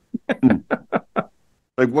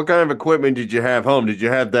 Like, what kind of equipment did you have home? Did you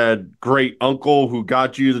have that great uncle who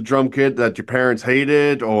got you the drum kit that your parents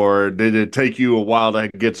hated, or did it take you a while to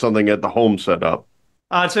get something at the home set up?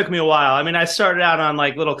 It took me a while. I mean, I started out on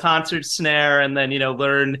like little concert snare and then,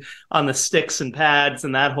 learned on the sticks and pads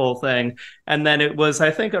and that whole thing. And then it was,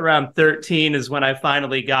 I think around 13 is when I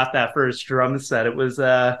finally got that first drum set. It was,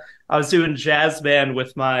 I was doing jazz band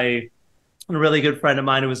with a really good friend of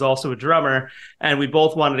mine who was also a drummer, and we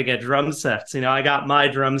both wanted to get drum sets. I got my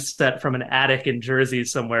drum set from an attic in Jersey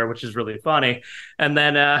somewhere, which is really funny. And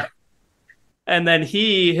then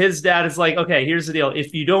his dad is like, okay, here's the deal.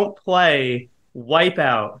 If you don't play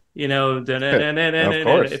Wipeout, if you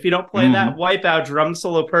don't play that Wipeout drum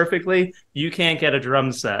solo perfectly, you can't get a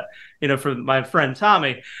drum set, for my friend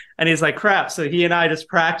Tommy. And he's like, crap. So he and I just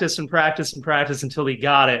practiced until he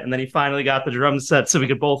got it. And then he finally got the drum set so we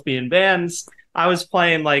could both be in bands. I was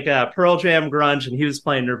playing like Pearl Jam grunge and he was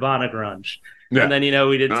playing Nirvana grunge. Yeah. And then,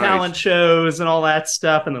 we did Nice. talent shows and all that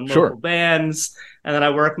stuff, and then Sure. local bands. And then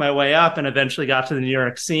I worked my way up and eventually got to the New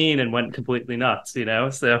York scene and went completely nuts,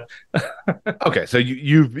 So Okay, so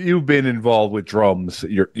you've been involved with drums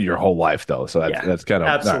your whole life though, so that's kind of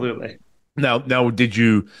absolutely. Now, did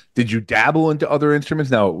you dabble into other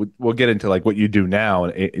instruments? Now we'll get into like what you do now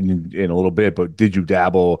in a little bit, but did you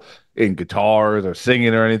dabble in guitars or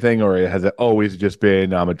singing or anything, or has it always just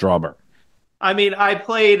been I'm a drummer? I mean, I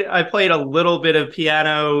played a little bit of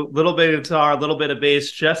piano, a little bit of guitar, a little bit of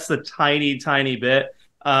bass, just a tiny bit.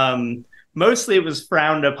 Mostly it was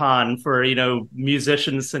frowned upon for,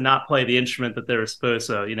 musicians to not play the instrument that they were supposed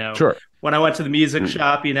to, Sure. When I went to the music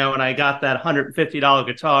shop, and I got that $150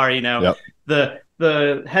 guitar, Yep.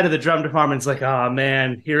 the head of the drum department's like, oh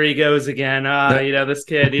man, here he goes again. This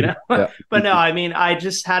kid, Yeah. But no, I mean, I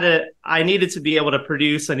needed to be able to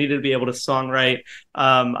produce. I needed to be able to songwrite.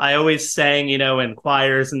 I always sang, in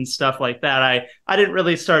choirs and stuff like that. I didn't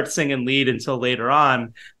really start singing lead until later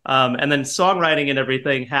on. And then songwriting and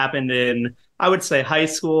everything happened in, I would say, high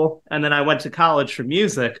school. And then I went to college for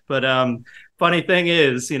music. But funny thing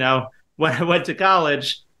is, when I went to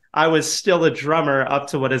college, I was still a drummer up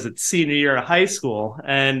to senior year of high school.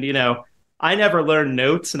 And, I never learned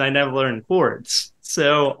notes and I never learned chords.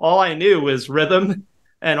 So all I knew was rhythm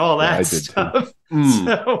and all that stuff.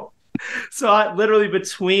 So I literally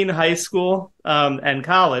between high school and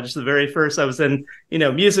college, the very first I was in,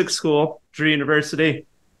 music school, Drew University,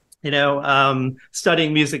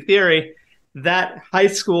 studying music theory. That high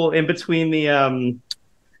school in between the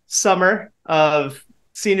summer of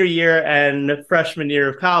senior year and freshman year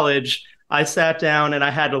of college, I sat down and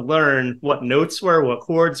I had to learn what notes were, what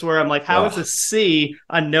chords were. I'm like, how is a C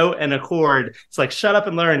a note and a chord? It's like, shut up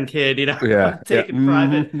and learn, kid. Taking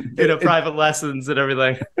private lessons and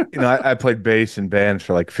everything. I played bass in bands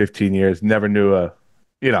for like 15 years. Never knew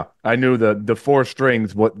I knew the four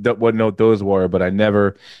strings, what note those were, but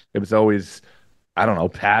it was always, I don't know,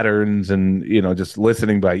 patterns and, just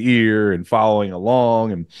listening by ear and following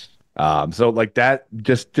along. And so like that,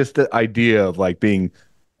 just the idea of like being,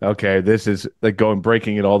 okay, this is like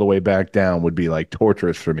breaking it all the way back down would be like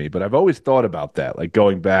torturous for me. But I've always thought about that, like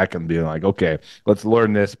going back and being like, okay, let's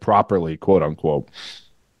learn this properly, quote unquote.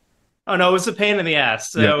 Oh no, it was a pain in the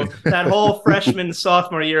ass. So that whole freshman,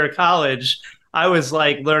 sophomore year of college, I was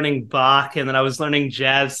like learning Bach and then I was learning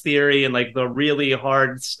jazz theory and like the really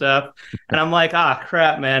hard stuff. And I'm like,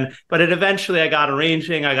 crap, man. But eventually I got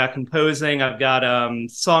arranging, I got composing, I've got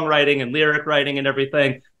songwriting and lyric writing and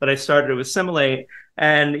everything that I started to assimilate.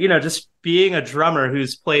 And, just being a drummer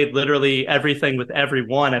who's played literally everything with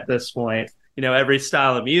everyone at this point, every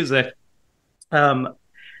style of music, I've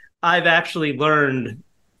actually learned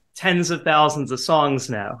tens of thousands of songs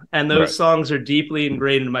now. And those songs are deeply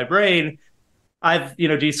ingrained in my brain. I've,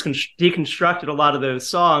 deconstructed a lot of those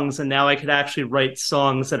songs, and now I could actually write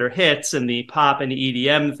songs that are hits in the pop and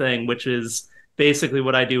EDM thing, which is basically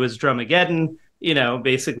what I do as DRMAGDN,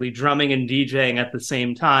 basically drumming and DJing at the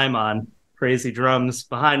same time on crazy drums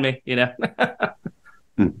behind me,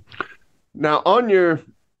 Now,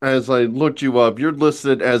 as I looked you up, you're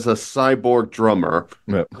listed as a cyborg drummer.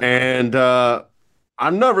 Yep. And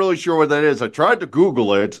I'm not really sure what that is. I tried to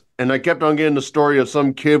Google it, and I kept on getting the story of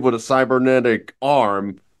some kid with a cybernetic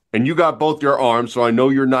arm, and you got both your arms, so I know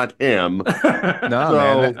you're not him.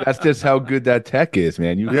 Man, that's just how good that tech is,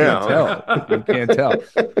 man. You can't tell. You can't tell.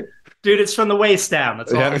 Dude, it's from the waist down.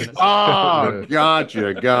 That's all.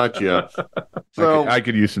 Gotcha. So I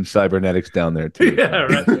could use some cybernetics down there too. Yeah,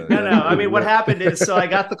 right. No. I mean, what happened is, so I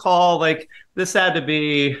got the call, like, this had to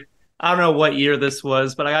be, I don't know what year this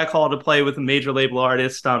was, but I got called to play with a major label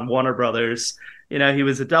artist on Warner Brothers. He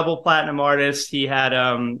was a double platinum artist. He had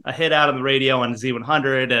a hit out on the radio on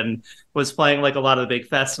Z100 and was playing like a lot of the big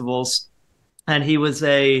festivals. And he was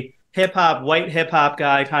a white hip hop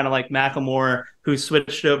guy, kind of like Macklemore, who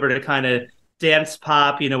switched over to kind of dance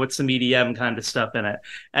pop, with some EDM kind of stuff in it.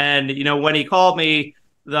 And, when he called me,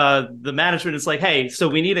 the management is like, hey, so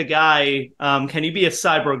we need a guy. Can you be a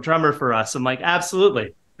cyborg drummer for us? I'm like,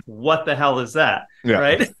 absolutely. What the hell is that? Yeah.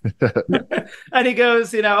 Right. And he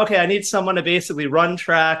goes, okay, I need someone to basically run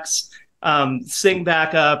tracks, sing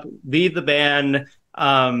backup, lead the band,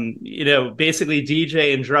 basically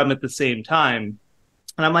DJ and drum at the same time.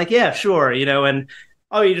 And I'm like, yeah, sure. And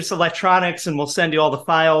you just electronics and we'll send you all the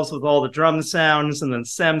files with all the drum sounds and then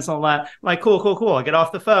stems and all that. I'm like, cool. I get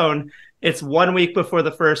off the phone. It's 1 week before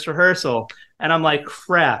the first rehearsal. And I'm like,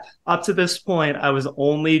 crap. Up to this point, I was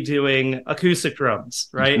only doing acoustic drums,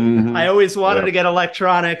 right? Mm-hmm. I always wanted to get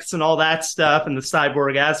electronics and all that stuff and the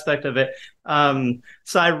cyborg aspect of it.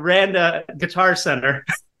 So I ran to Guitar Center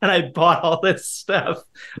and I bought all this stuff.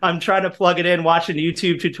 I'm trying to plug it in, watching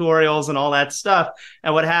YouTube tutorials and all that stuff.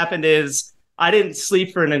 And what happened is I didn't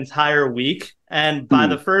sleep for an entire week. And by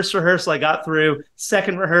the first rehearsal I got through,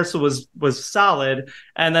 second rehearsal was solid.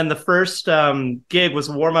 And then the first gig was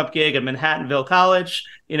a warm-up gig at Manhattanville College.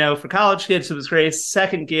 You know, for college kids, it was great.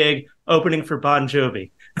 Second gig, opening for Bon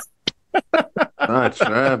Jovi. Not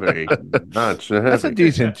shabby. Not shabby. That's a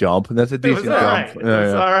decent jump. That's a decent jump. Right. It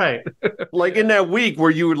was all right. Like in that week,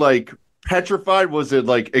 were you like petrified? Was it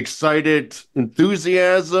like excited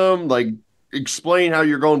enthusiasm? Like explain how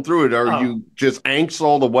you're going through it. Are you just angst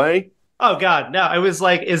all the way? Oh God, no! It was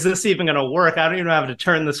like, is this even going to work? I don't even have to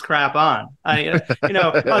turn this crap on. I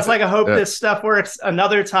was like, I hope this stuff works.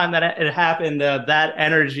 Another time that it happened, that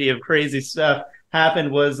energy of crazy stuff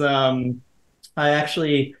happened was I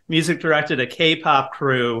actually music directed a K-pop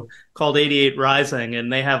crew called 88 Rising,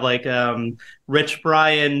 and they have like Rich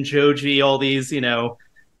Brian, Joji, all these,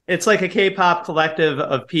 it's like a K-pop collective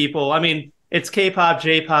of people. I mean, it's K-pop,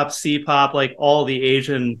 J-pop, C-pop, like all the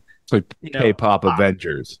Asian. Like K-pop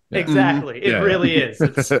Avengers. Yeah. Exactly. It really is.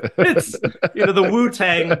 It's the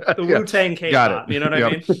Wu-Tang K-pop. You know what I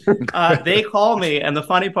mean? They call me, and the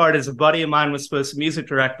funny part is a buddy of mine was supposed to music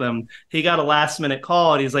direct them. He got a last-minute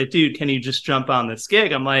call, and he's like, dude, can you just jump on this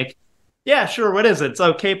gig? I'm like, yeah, sure. What is it?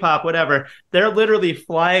 So K-pop, whatever. They're literally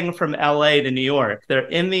flying from LA to New York. They're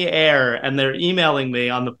in the air, and they're emailing me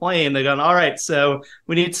on the plane. They're going, all right, so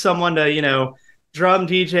we need someone to, drum,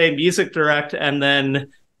 DJ, music direct, and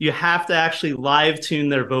then you have to actually live tune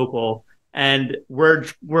their vocal, and we're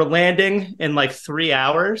landing in like 3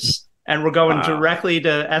 hours, and we're going directly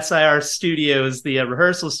to SIR Studios, the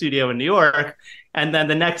rehearsal studio in New York, and then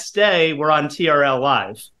the next day we're on TRL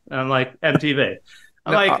Live. And I'm like, MTV.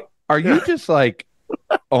 I'm like, are you just like,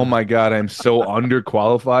 oh my God, I'm so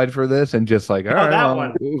underqualified for this, and just like, all right, that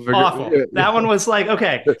one awful. That one was like,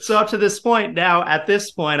 okay. So up to this point, now at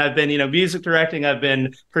this point, I've been, music directing, I've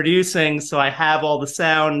been producing, so I have all the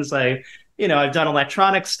sounds. I've done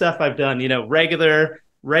electronic stuff, I've done, regular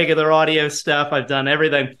audio stuff, I've done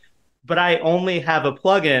everything, but I only have a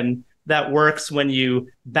plugin that works when you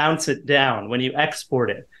bounce it down, when you export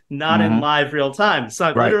it, not in live real time.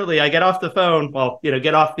 So literally, I get off the phone,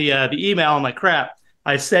 get off the email. I'm like, crap.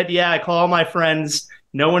 I said, I call my friends.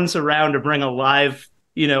 No one's around to bring a live,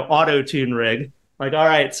 auto-tune rig. Like, all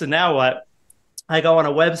right, so now what? I go on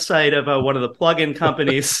a website of one of the plug-in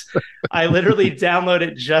companies. I literally download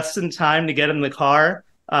it just in time to get in the car.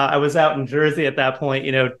 I was out in Jersey at that point,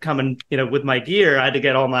 coming, with my gear. I had to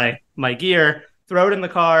get all my gear, throw it in the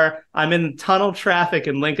car. I'm in tunnel traffic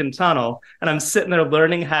in Lincoln Tunnel, and I'm sitting there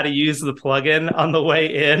learning how to use the plugin on the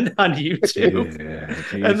way in on YouTube.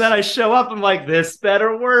 And then I show up, I'm like, this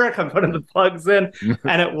better work. I'm putting the plugs in,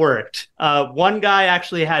 and it worked. One guy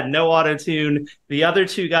actually had no auto-tune. The other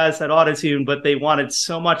two guys had auto-tune, but they wanted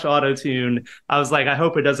so much auto-tune. I was like, I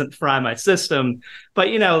hope it doesn't fry my system. But,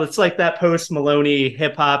 it's like that Post Maloney,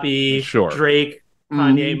 hip-hop-y, Drake,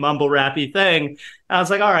 Kanye mumble rappy thing. I was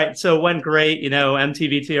like, all right, so it went great,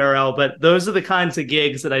 MTV TRL, but those are the kinds of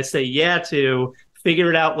gigs that I say yeah to, figure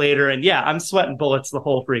it out later, and I'm sweating bullets the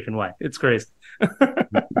whole freaking way. It's crazy.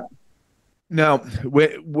 Now,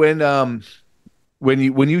 when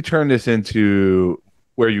you turn this into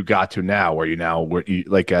where you got to now, we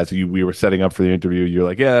were setting up for the interview, you're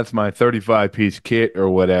like, yeah, that's my 35-piece kit or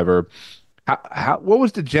whatever. What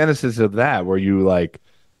was the genesis of that? Were you like,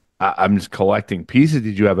 I'm just collecting pieces?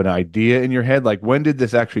 Did you have an idea in your head? Like, when did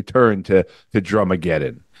this actually turn to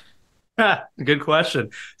DRMAGDN? Good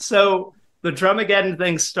question. So the DRMAGDN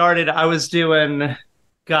thing started, I was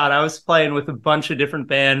playing with a bunch of different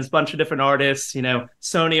bands, bunch of different artists,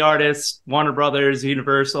 Sony artists, Warner Brothers,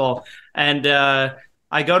 Universal. And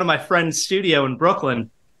I go to my friend's studio in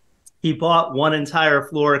Brooklyn. He bought one entire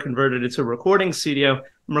floor, converted it to a recording studio.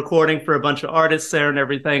 I'm recording for a bunch of artists there and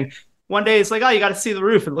everything. One day it's like, oh, you got to see the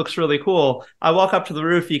roof. It looks really cool. I walk up to the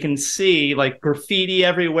roof. You can see like graffiti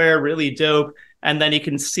everywhere, really dope. And then you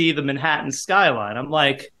can see the Manhattan skyline. I'm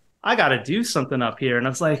like, I got to do something up here. And I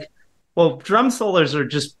was like, well, drum solos are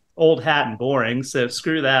just old hat and boring. So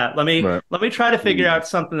screw that. Let me try to figure out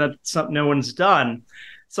something that no one's done.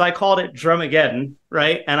 So I called it DRMAGDN,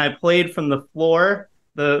 right? And I played from the floor,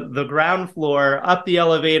 the ground floor, up the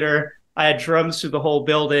elevator. I had drums through the whole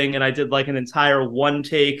building, and I did like an entire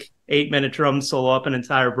one-take 8-minute drum solo up an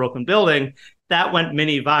entire Brooklyn building. That went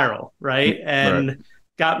mini viral, right? And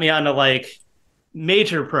got me onto like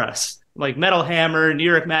major press, like Metal Hammer, New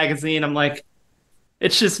York Magazine. I'm like,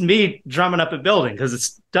 it's just me drumming up a building because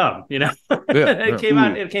it's dumb,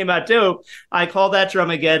 It came out dope. I called that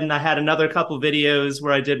DRMAGDN. I had another couple videos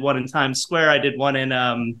where I did one in Times Square. I did one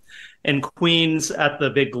in in Queens at the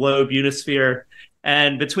big Globe Unisphere.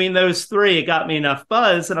 And between those three, it got me enough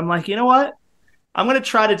buzz. And I'm like, you know what? I'm going to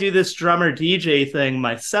try to do this drummer DJ thing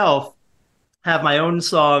myself, have my own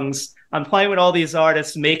songs. I'm playing with all these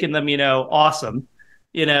artists, making them, awesome,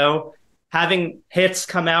 having hits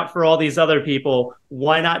come out for all these other people.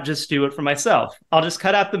 Why not just do it for myself? I'll just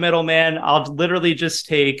cut out the middleman. I'll literally just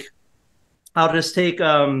take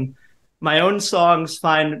my own songs,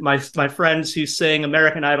 find my friends who sing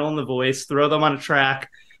American Idol and The Voice, throw them on a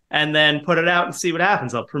track, and then put it out and see what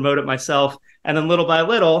happens. I'll promote it myself. And then little by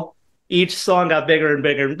little, each song got bigger and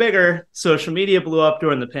bigger and bigger. Social media blew up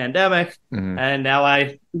during the pandemic. And now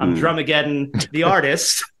I'm Dramageddon, the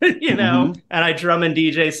artist, and I drum and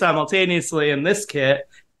DJ simultaneously in this kit.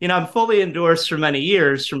 I'm fully endorsed for many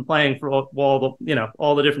years from playing for all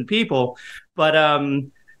the different people. But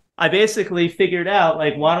I basically figured out,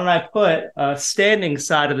 like, why don't I put a standing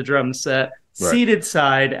side of the drum set, seated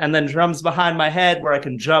side, and then drums behind my head where I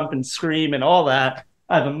can jump and scream and all that.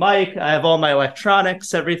 I have a mic, I have all my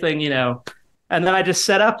electronics, everything, and then I just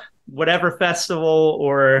set up whatever festival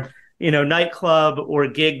or, nightclub or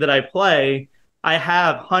gig that I play. I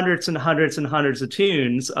have hundreds and hundreds and hundreds of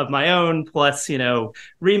tunes of my own, plus,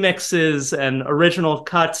 remixes and original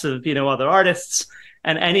cuts of, other artists.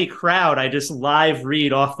 And any crowd, I just live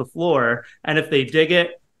read off the floor. And if they dig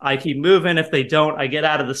it, I keep moving. If they don't, I get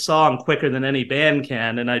out of the song quicker than any band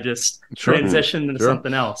can. And I just transition into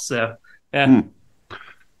something else. So, yeah.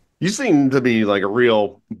 You seem to be like a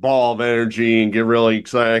real ball of energy and get really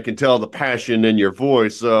excited. I can tell the passion in your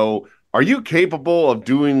voice. So are you capable of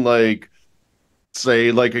doing, like,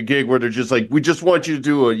 say, like a gig where they're just like, we just want you to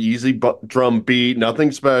do an easy drum beat,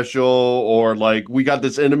 nothing special, or like, we got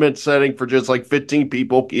this intimate setting for just like 15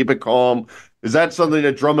 people, keep it calm? Is that something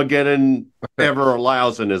that Dramageddon ever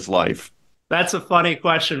allows in his life? That's a funny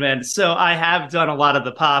question, man. So I have done a lot of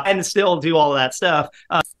the pop and still do all of that stuff.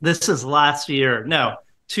 This is last year. No,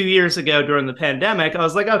 2 years ago during the pandemic. I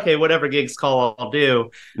was like, okay, whatever gigs call, I'll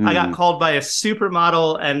do. I got called by a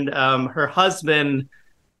supermodel and her husband,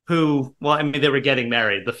 who, well, I mean, they were getting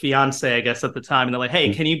married, the fiance, I guess, at the time. And they're like,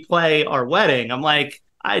 hey, can you play our wedding? I'm like,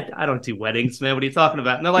 I don't do weddings, man. What are you talking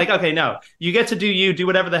about? And they're like, okay, no, you get to do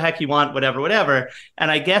whatever the heck you want, whatever.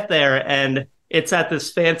 And I get there and it's at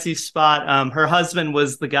this fancy spot. Her husband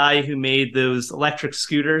was the guy who made those electric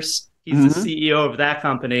scooters. He's the CEO of that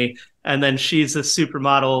company. And then she's a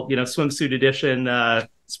supermodel, swimsuit edition,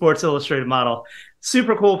 Sports Illustrated model.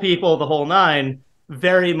 Super cool people, the whole nine.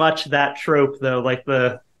 Very much that trope, though, like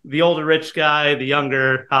the older rich guy, the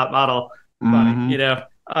younger hot model, funny,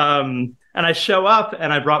 and I show up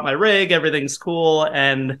and I brought my rig, everything's cool.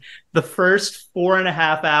 And the first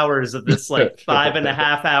 4.5 hours of this like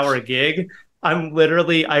 5.5 hour gig, I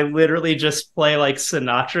literally just play like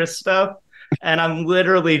Sinatra stuff. And I'm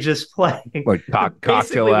literally just playing like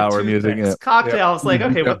cocktail hour music. Yeah. Cocktail. I was like,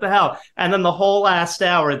 okay, what the hell? And then the whole last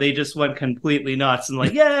hour, they just went completely nuts and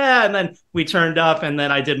like, yeah. And then we turned up and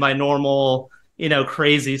then I did my normal,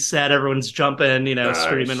 crazy set. Everyone's jumping, nice.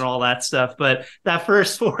 Screaming and all that stuff. But that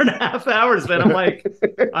first 4.5 hours, man, I'm like,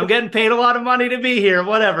 I'm getting paid a lot of money to be here.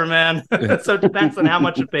 Whatever, man. So it depends on how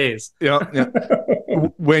much it pays. Yeah.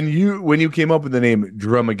 When you came up with the name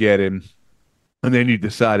Dramageddon, and then you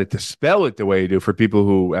decided to spell it the way you do for people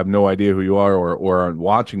who have no idea who you are or aren't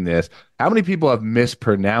watching this. How many people have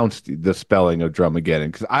mispronounced the spelling of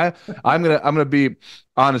Dramageddon? Because I'm gonna be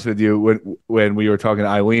honest with you. When we were talking to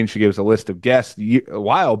Eileen, she gave us a list of guests a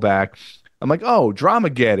while back. I'm like, oh,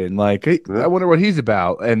 Dramageddon. Like, hey, I wonder what he's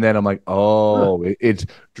about. And then I'm like, oh, it's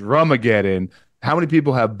Dramageddon. How many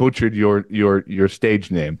people have butchered your stage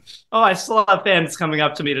name? Oh, I still have fans coming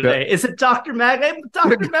up to me today. Is it Dr. Magnet?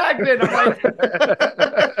 Dr. Magnet. I'm like,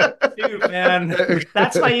 dude, man,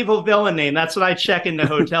 that's my evil villain name. That's what I check into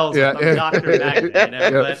hotels with. I'm Dr.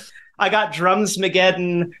 Magnet. But I got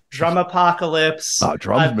Drumsmageddon, Drum Apocalypse. Oh,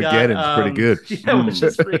 Drumsmageddon's pretty good. Yeah, which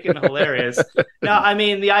is freaking hilarious. No, I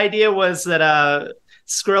mean, the idea was that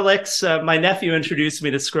Skrillex, my nephew introduced me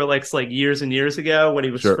to Skrillex like years and years ago when he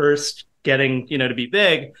was first getting, to be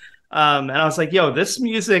big. And I was like, yo, this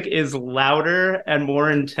music is louder and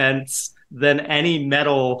more intense than any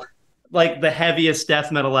metal, like the heaviest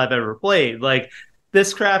death metal I've ever played. Like,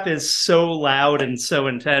 this crap is so loud and so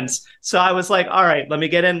intense. So I was like, all right, let me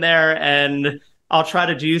get in there and I'll try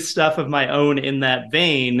to do stuff of my own in that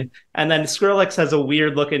vein. And then Skrillex has a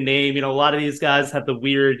weird looking name. A lot of these guys have the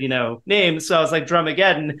weird, names. So I was like,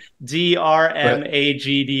 Dramageddon, DRMAGDN,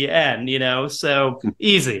 so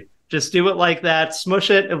easy. Just do it like that. Smush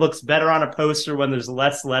it. It looks better on a poster when there's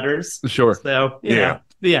less letters. Sure. So, yeah.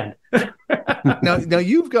 The end. Now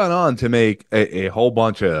you've gone on to make a whole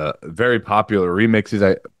bunch of very popular remixes.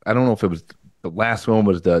 I don't know if it was the last one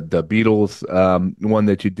was the Beatles one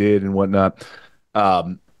that you did and whatnot.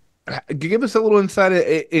 Give us a little insight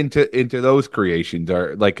into those creations,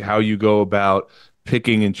 or like how you go about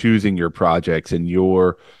picking and choosing your projects and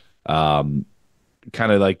your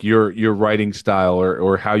kind of like your writing style,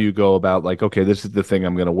 or how you go about like, okay, this is the thing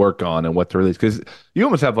I'm going to work on and what to release, because you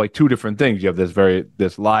almost have like two different things. You have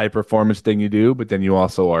this live performance thing you do, but then you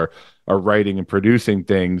also are writing and producing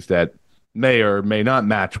things that may or may not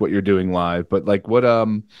match what you're doing live. But like what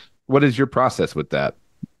is your process with that?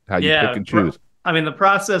 How you pick and choose? I mean, the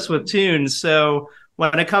process with tunes. So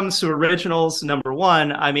when it comes to originals, number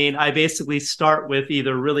one, I mean, I basically start with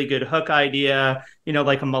either a really good hook idea,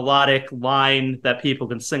 like a melodic line that people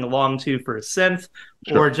can sing along to for a synth,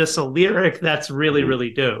 or just a lyric that's really, really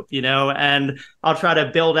dope, and I'll try to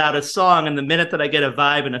build out a song. And the minute that I get a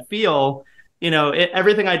vibe and a feel,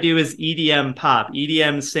 everything I do is EDM pop.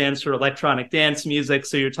 EDM stands for electronic dance music.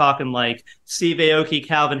 So you're talking like Steve Aoki,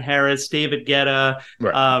 Calvin Harris, David Guetta,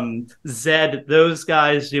 right. Zed, those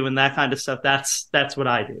guys doing that kind of stuff. That's what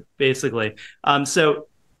I do, basically. So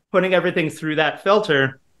putting everything through that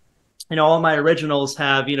filter, all my originals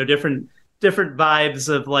have, different vibes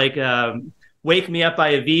of like, Wake Me Up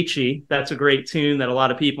by Avicii. That's a great tune that a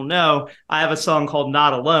lot of people know. I have a song called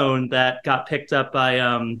Not Alone that got picked up by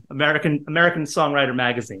American Songwriter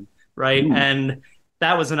Magazine, right? Ooh. And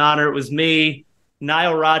that was an honor. It was me,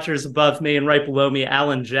 Nile Rodgers above me, and right below me,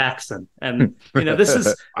 Alan Jackson. And this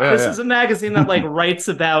is a magazine that like writes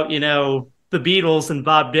about the Beatles and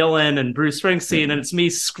Bob Dylan and Bruce Springsteen, and it's me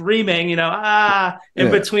screaming,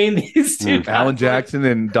 in between these two guys. Alan Jackson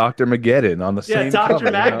and Dr. Mageddon on the same Dr.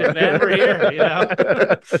 cover, Magnet, man, we're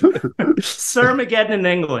here, Sir Mageddon in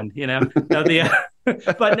England,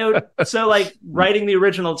 so like writing the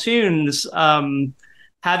original tunes,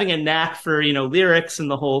 having a knack for, lyrics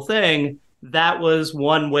and the whole thing, that was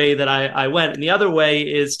one way that I went. And the other way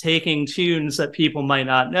is taking tunes that people might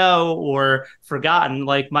not know or forgotten.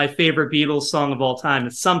 Like my favorite Beatles song of all time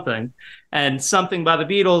is Something. And Something by the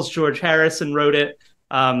Beatles, George Harrison wrote it.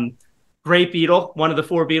 Great Beatle, one of the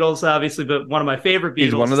four Beatles, obviously, but one of my favorite Beatles.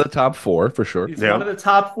 He's one of the top four, for sure. He's one of the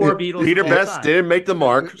top four Beatles. Peter Best didn't make the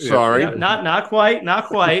mark. Sorry. Yeah, not quite.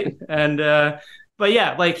 And, but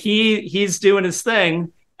yeah, like he's doing his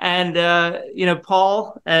thing. And,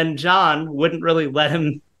 Paul and John wouldn't really let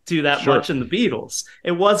him do that much in the Beatles.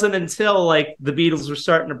 It wasn't until like the Beatles were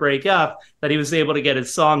starting to break up that he was able to get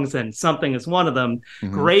his songs in. Something is one of them.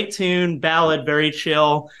 Mm-hmm. Great tune, ballad, very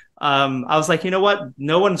chill. I was like, you know what?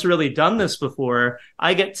 No one's really done this before.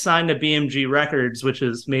 I get signed to BMG Records, which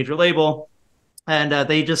is major label. And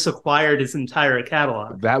they just acquired his entire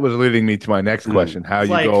catalog. That was leading me to my next question: how you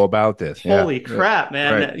go about this? Holy crap,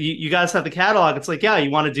 man! Right. You guys have the catalog. It's like, you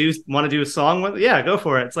want to do a song with? Yeah, go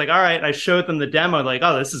for it. It's like, all right. I showed them the demo. Like,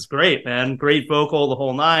 oh, this is great, man! Great vocal, the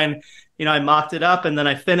whole nine. I mocked it up and then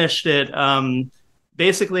I finished it.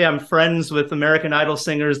 Basically, I'm friends with American Idol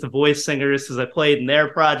singers, The Voice singers, because I played in their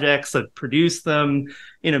projects, I've produced them,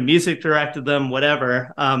 music directed them,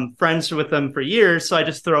 whatever. Friends with them for years, so I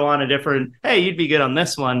just throw on a different, hey, you'd be good on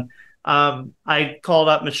this one. I called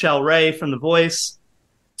up Michelle Ray from The Voice.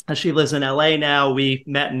 She lives in LA now. We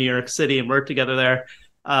met in New York City and worked together there.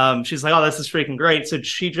 She's like, oh, this is freaking great. So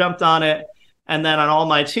she jumped on it. And then on all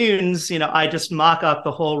my tunes, I just mock up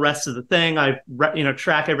the whole rest of the thing. I,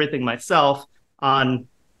 track everything myself on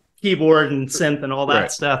keyboard and synth and all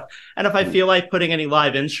that stuff. And if I feel like putting any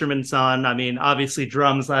live instruments on, I mean, obviously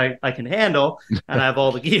drums I can handle, and I have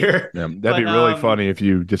all the gear. Yeah, that'd be really funny if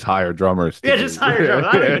you just hire drummers. Just hire drummers.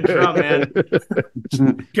 I don't even drum,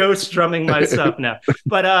 man. Ghost drumming my stuff now.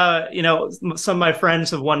 But, some of my friends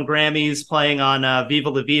have won Grammys playing on Viva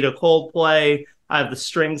La Vida Coldplay. I have the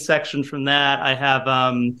string section from that. I have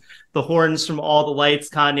the horns from All the Lights,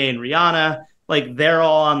 Kanye and Rihanna. Like they're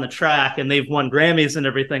all on the track and they've won Grammys and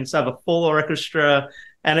everything. So I have a full orchestra,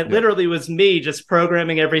 and it literally was me just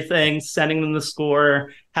programming everything, sending them the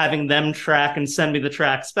score, having them track and send me the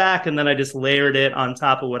tracks back. And then I just layered it on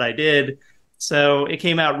top of what I did. So it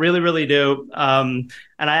came out really, really dope. And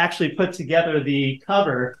I actually put together the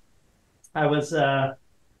cover. I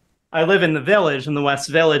live in the Village, in the West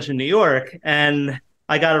Village in New York. And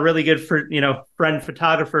I got a really good friend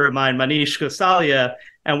photographer of mine, Manish Gosalia,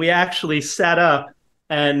 and we actually sat up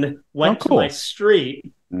and went to my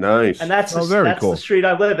street. Nice. And that's the street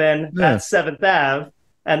I live in. Yeah. That's 7th Ave.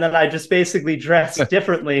 And then I just basically dressed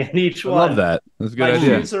differently in each one. I love that. That's a good idea.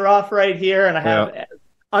 My shoes are off right here, and I have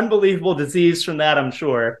unbelievable disease from that, I'm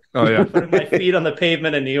sure. Oh, yeah. Putting my feet on the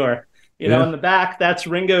pavement in New York. You know, in the back, that's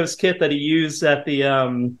Ringo's kit that he used at the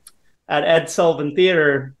at Ed Sullivan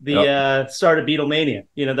Theater, the start of Beatlemania.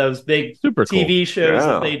 You know, those big Super cool. TV shows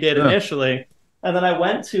that they did initially. And then I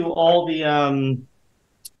went to all the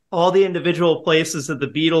individual places that the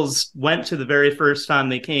Beatles went to the very first time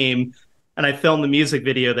they came, and I filmed the music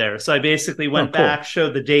video there. So I basically went back,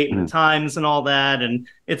 showed the date and the times and all that, and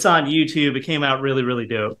it's on YouTube. It came out really, really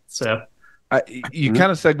dope. So you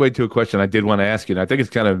kind of segued to a question I did want to ask you, and I think it's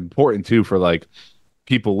kind of important too for like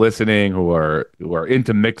people listening who are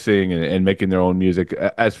into mixing and making their own music,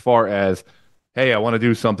 as far as, hey, I want to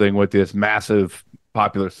do something with this massive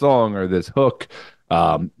popular song or this hook.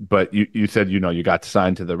 But you said, you know, you got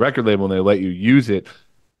signed to the record label and they let you use it.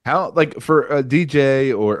 How, like, for a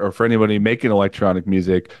DJ or for anybody making electronic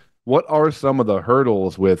music, what are some of the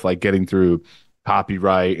hurdles with like getting through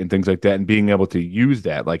copyright and things like that and being able to use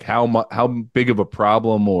that? Like how big of a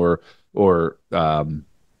problem or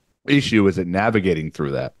issue is it navigating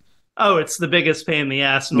through that? Oh, it's the biggest pain in the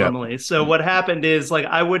ass normally. So what happened is, like,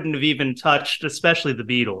 I wouldn't have even touched, especially the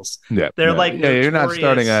Beatles. They're like, you're not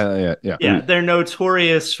starting at they're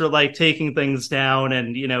notorious for like taking things down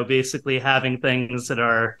and, you know, basically having things that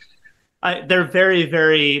are they're very,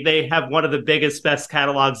 very, they have one of the biggest, best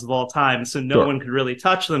catalogs of all time. So no one could really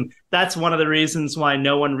touch them. That's one of the reasons why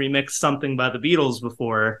no one remixed something by the Beatles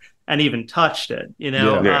before and even touched it, you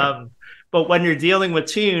know? But when you're dealing with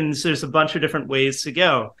tunes, there's a bunch of different ways to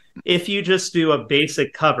go. If you just do a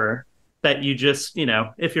basic cover that you just, you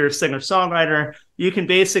know, if you're a singer-songwriter, you can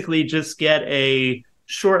basically just get a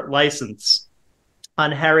short license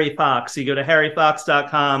on Harry Fox. You go to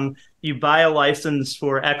harryfox.com, you buy a license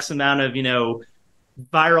for X amount of, you know,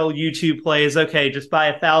 viral YouTube plays. Okay, just buy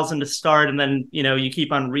 1,000 to start, and then, you know, you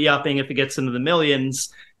keep on re-upping if it gets into the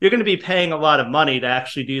millions. You're going to be paying a lot of money to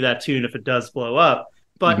actually do that tune if it does blow up.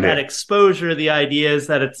 But that exposure, the idea is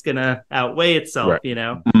that it's going to outweigh itself, you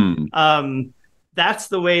know? That's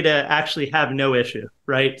the way to actually have no issue,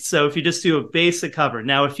 right? So if you just do a basic cover.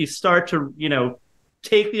 Now, if you start to, you know,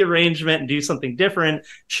 take the arrangement and do something different,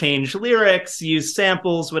 change lyrics, use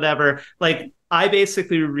samples, whatever. Like, I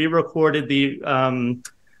basically re-recorded the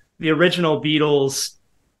original Beatles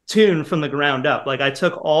tune from the ground up. Like, I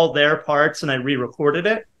took all their parts and I re-recorded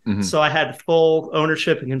it. So I had full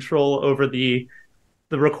ownership and control over the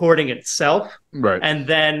recording itself, and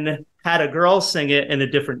then had a girl sing it in a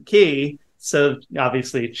different key. So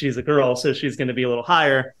obviously she's a girl, so she's going to be a little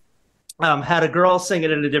higher. Had a girl sing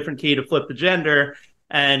it in a different key to flip the gender,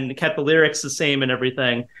 and kept the lyrics the same and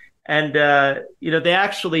everything. And you know, they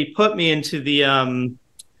actually put me into the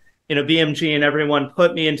you know, BMG and everyone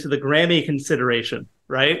put me into the Grammy consideration,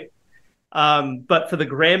 right? But for the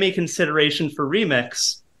Grammy consideration for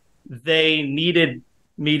remix, they needed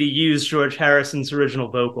me to use George Harrison's original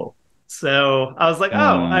vocal. So I was like,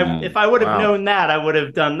 if I would have known that, I would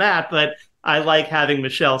have done that. But I like having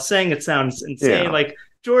Michelle sing. It sounds insane. Like,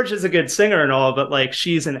 George is a good singer and all, but like,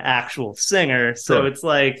 she's an actual singer. So it's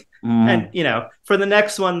like, and you know, for the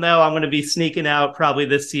next one though, I'm going to be sneaking out probably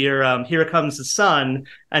this year, Here Comes the Sun,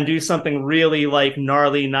 and do something really like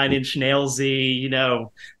gnarly Nine Inch Nailsy, you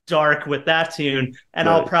know, dark with that tune. And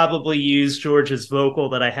I'll probably use George's vocal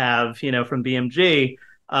that I have, you know, from BMG.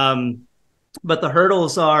 But the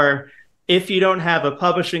hurdles are, if you don't have a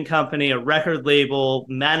publishing company, a record label,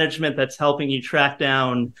 management that's helping you track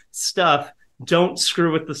down stuff, don't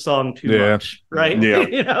screw with the song too much, right?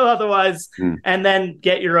 You know, otherwise, and then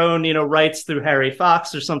get your own, you know, rights through Harry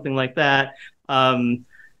Fox or something like that. And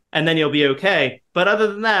then you'll be okay. But other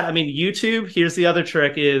than that, I mean, YouTube, here's the other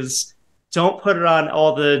trick is, don't put it on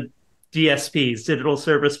all the DSPs, digital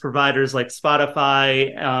service providers like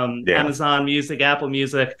Spotify, Amazon Music, Apple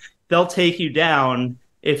Music. They'll take you down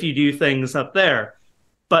if you do things up there.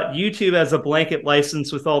 But YouTube has a blanket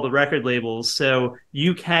license with all the record labels, so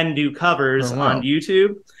you can do covers on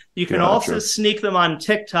YouTube. You can also sneak them on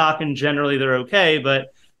TikTok, and generally they're okay.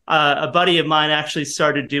 But a buddy of mine actually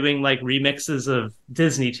started doing like remixes of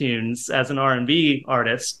Disney tunes as an R&B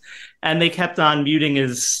artist, and they kept on muting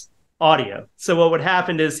his audio. So what would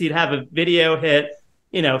happen is he'd have a video hit,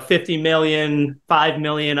 you know, 50 million, 5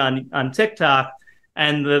 million on TikTok,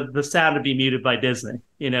 and the sound would be muted by Disney,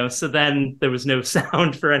 you know. So then there was no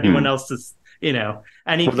sound for anyone else to, you know.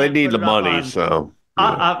 And they need the money, so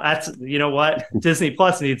that's, you know what, Disney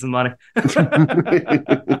Plus needs the money.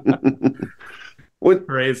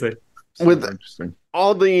 Crazy. With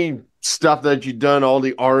all the stuff that you've done, all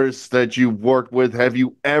the artists that you've worked with, have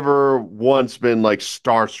you ever once been like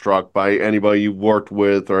starstruck by anybody you've worked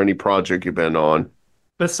with or any project you've been on?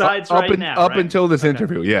 Besides right now, up right? until this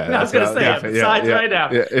interview, yeah. I was going to say, besides right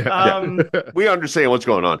now. We understand what's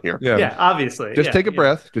going on here. Yeah, obviously. Just take a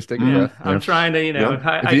breath. Just take a breath. I'm trying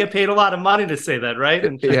to, I get paid a lot of money to say that, right?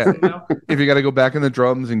 And if you got to go back in the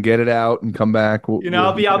drums and get it out and come back,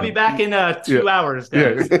 I'll be back in 2 hours,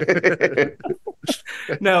 guys.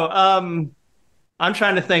 No, I'm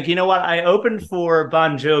trying to think. You know what? I opened for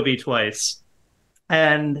Bon Jovi twice.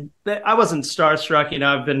 And I wasn't starstruck.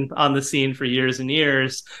 I've been on the scene for years and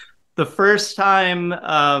years. The first time,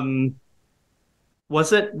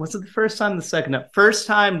 was it the first time? The second time? First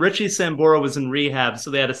time, Richie Sambora was in rehab, so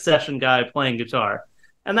they had a session guy playing guitar.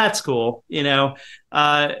 And that's cool,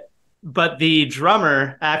 but the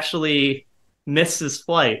drummer actually missed his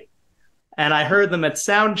flight. And I heard them at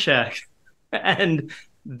sound check. And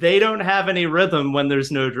they don't have any rhythm when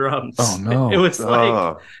there's no drums. Oh, no. It was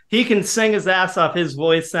like, he can sing his ass off. His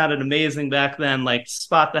voice sounded amazing back then, like,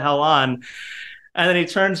 spot the hell on. And then he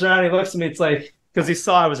turns around, he looks at me, it's like, because he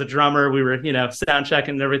saw I was a drummer, we were, sound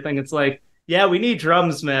checking and everything. It's like, yeah, we need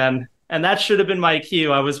drums, man. And that should have been my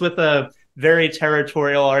cue. I was with a very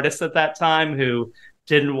territorial artist at that time who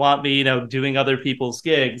didn't want me, doing other people's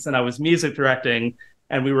gigs. And I was music directing,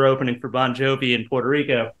 and we were opening for Bon Jovi in Puerto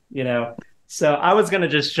Rico, So I was going to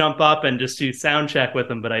just jump up and just do sound check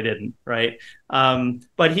with him, but I didn't, right?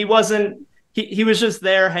 But he wasn't, he was just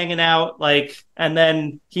there hanging out, and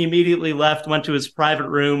then he immediately left, went to his private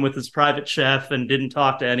room with his private chef and didn't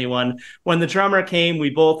talk to anyone. When the drummer came, we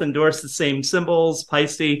both endorsed the same cymbals,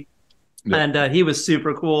 Peisty, and he was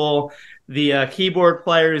super cool. The keyboard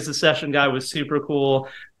player, who's the session guy, was super cool.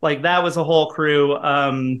 That was a whole crew.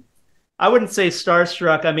 I wouldn't say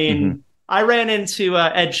starstruck. I mean, I ran into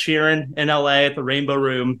Ed Sheeran in LA at the Rainbow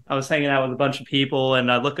Room. I was hanging out with a bunch of people, and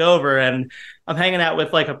I look over and I'm hanging out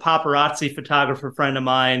with a paparazzi photographer friend of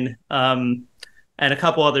mine and a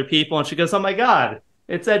couple other people. And she goes, "Oh my God,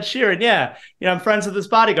 it's Ed Sheeran. Yeah. I'm friends with his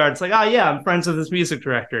bodyguard." It's like, "Oh yeah, I'm friends with his music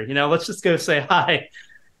director. Let's just go say hi."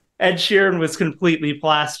 Ed Sheeran was completely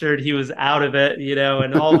plastered. He was out of it,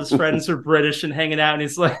 and all his friends were British and hanging out. And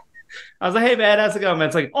he's like, I was like, "Hey man, how's it going, man?"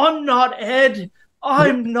 It's like, "I'm not Ed.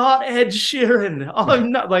 I'm not Ed Sheeran.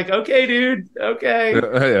 I'm not." Like, "Okay, dude. Okay."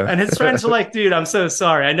 And his friends were like, "Dude, I'm so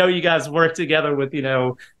sorry. I know you guys work together with,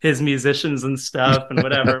 his musicians and stuff and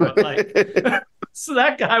whatever." But so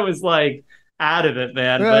that guy was out of it,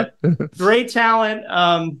 man. But great talent.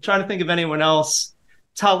 Trying to think of anyone else.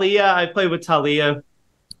 Talia, I played with Talia,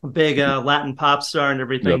 a big Latin pop star and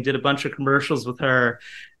everything. Yep. Did a bunch of commercials with her.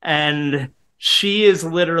 And she is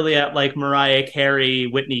literally at Mariah Carey,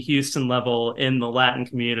 Whitney Houston level in the Latin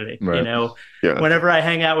community. Right. Whenever I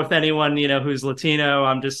hang out with anyone, who's Latino,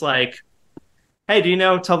 I'm just like, "Hey, do you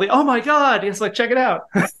know Tully?" "Oh my God." It's like, "Check it out."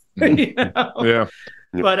 Yeah.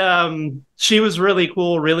 But she was really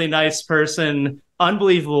cool, really nice person,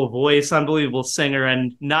 unbelievable voice, unbelievable singer.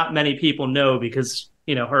 And not many people know because,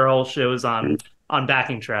 her whole show is on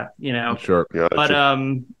backing track, Sure. Yeah, but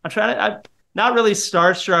I'm trying to, not really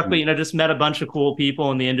starstruck, but just met a bunch of cool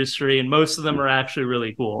people in the industry, and most of them are actually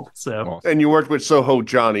really cool. So, and you worked with Soho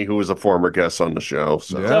Johnny, who was a former guest on the show.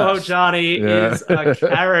 So. Yes. Soho Johnny is a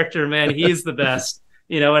character, man. He's the best.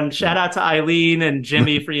 And shout out to Eileen and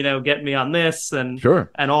Jimmy for getting me on this and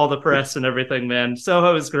all the press and everything, man.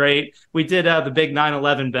 Soho is great. We did the big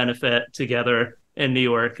 9/11 benefit together in New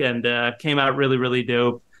York, and came out really, really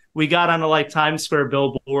dope. We got on a Times Square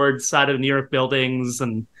billboard, side of New York buildings,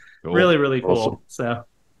 and really, really cool. Awesome.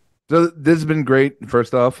 So this has been great.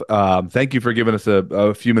 First off, thank you for giving us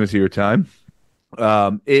a few minutes of your time.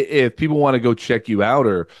 If people want to go check you out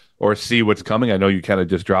or see what's coming, I know you kind of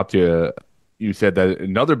just dropped you said that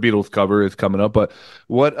another Beatles cover is coming up, but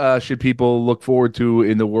what should people look forward to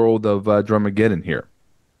in the world of DRMAGDN here?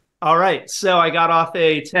 All right. So I got off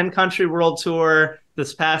a 10-country world tour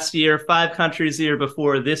this past year, 5 countries the year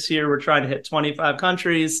before. This year, we're trying to hit 25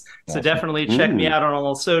 countries. So definitely check me out on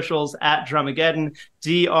all socials at DRMAGDN,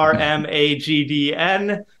 DRMAGDN.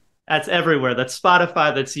 That's everywhere. That's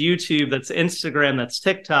Spotify, that's YouTube, that's Instagram, that's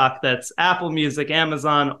TikTok, that's Apple Music,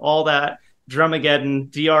 Amazon, all that. DRMAGDN,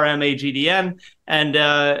 DRMAGDN.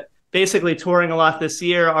 And basically touring a lot this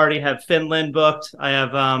year. I already have Finland booked. I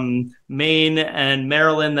have Maine and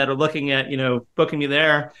Maryland that are looking at, booking me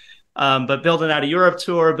there. But building out a Europe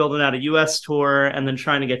tour, building out a US tour, and then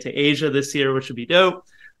trying to get to Asia this year, which would be dope.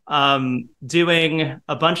 Doing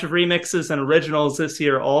a bunch of remixes and originals this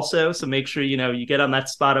year also. So make sure, you get on that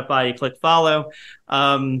Spotify, you click follow,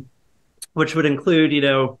 which would include,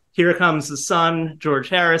 Here Comes the Sun, George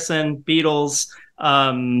Harrison, Beatles.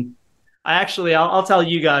 I'll tell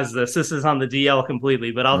you guys this. This is on the DL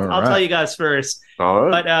completely, but I'll tell you guys first. All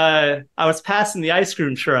right. But I was passing the ice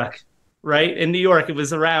cream truck right? In New York, it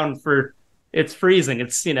was around for, it's freezing.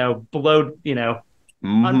 It's, below,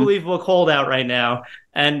 unbelievable cold out right now.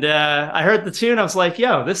 And I heard the tune. I was like,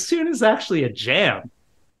 yo, this tune is actually a jam.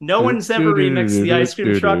 No one's ever remixed the Ice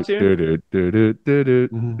Cream Truck tune.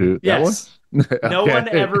 Yes. No one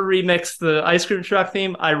ever remixed the Ice Cream Truck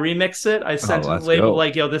theme. I remixed it. I sent to the label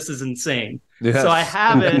like, yo, this is insane. Yes. So I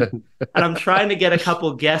have it, and I'm trying to get a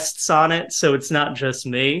couple guests on it, so it's not just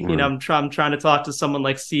me. I'm trying to talk to someone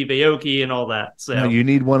like Steve Aoki and all that. So no, you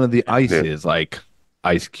need one of the ices, like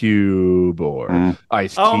Ice Cube or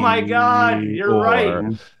Ice Cube. Oh my God, you're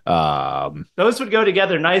right. Those would go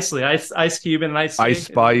together nicely. Ice Cube and Ice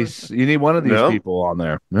Spice. You need one of these people on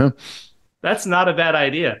there. Yeah. That's not a bad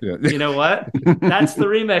idea. Yeah. You know what? That's the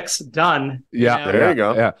remix done. Yeah, there you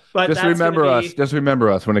go. Yeah, but just remember us. Just remember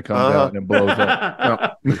us when it comes out and it blows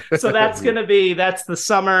up. So that's the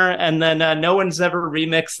summer, and then no one's ever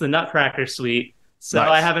remixed the Nutcracker Suite. So nice.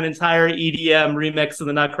 I have an entire EDM remix of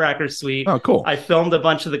the Nutcracker Suite. Oh, cool. I filmed a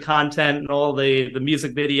bunch of the content and all the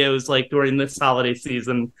music videos like during this holiday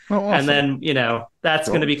season. Oh, awesome. And then, that's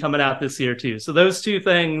going to be coming out this year too. So those two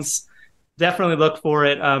things, definitely look for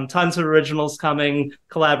it. Tons of originals coming,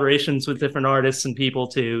 collaborations with different artists and people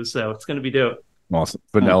too. So it's going to be dope. Awesome.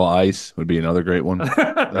 Vanilla Ice would be another great one.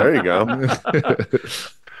 There you go.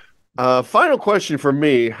 Final question for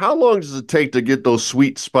me. How long does it take to get those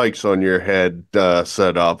sweet spikes on your head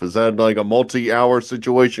set up? Is that like a multi-hour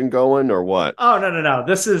situation going or what? Oh, no.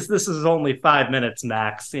 This is only 5 minutes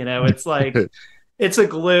max. It's like, it's a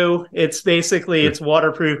glue. It's basically, it's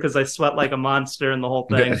waterproof because I sweat like a monster and the whole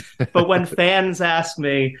thing. But when fans ask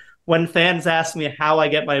me how I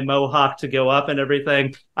get my mohawk to go up and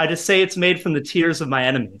everything, I just say it's made from the tears of my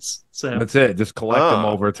enemies. So that's it. Just collect them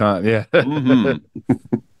over time. Yeah.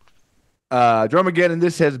 DRMAGDN,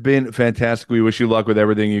 this has been fantastic. We wish you luck with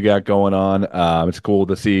everything you got going on. It's cool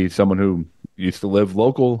to see someone who used to live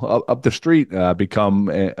local up the street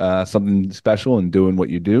become something special and doing what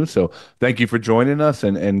you do. So thank you for joining us,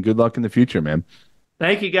 and good luck in the future, man.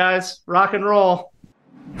 Thank you, guys. Rock and roll.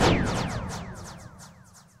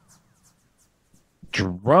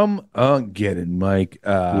 DRMAGDN, Mike.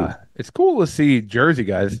 It's cool to see Jersey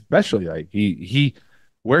guys, especially like he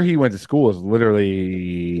where he went to school is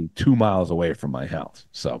literally 2 miles away from my house.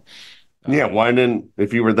 So, yeah,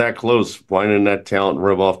 if you were that close, why didn't that talent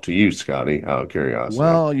rub off to you, Scotty? Out of curiosity.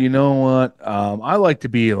 Well, you know what? I like to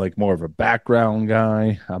be like more of a background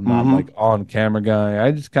guy. I'm not like on camera guy.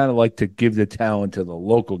 I just kind of like to give the talent to the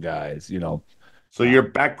local guys, So your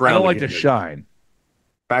background. I don't like to shine.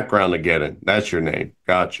 DRMAGDN. That's your name.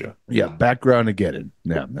 Gotcha. Yeah, DRMAGDN.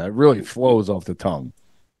 Yeah, that really flows off the tongue.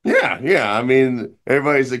 Yeah. I mean,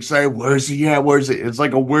 everybody's excited. Where's he at? Where's it? It's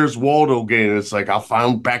like a Where's Waldo game. It's like, I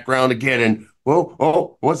found DRMAGDN.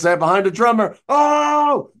 Whoa, what's that behind the drummer?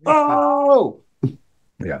 Oh!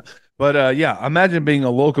 Yeah. But, imagine being a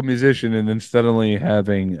local musician and then suddenly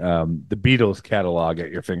having the Beatles catalog at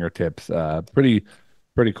your fingertips. Pretty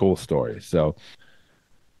cool story. So,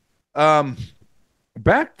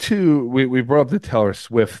 back to, we brought up the Taylor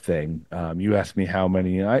Swift thing. You asked me how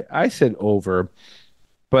many. I said over.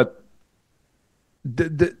 But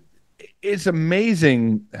it's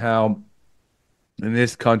amazing how in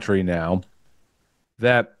this country now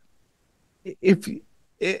that if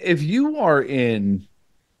you are an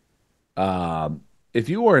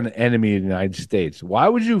enemy of the United States, why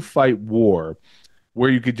would you fight war where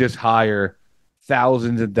you could just hire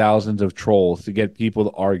thousands and thousands of trolls to get people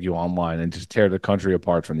to argue online and just tear the country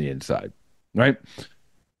apart from the inside, right?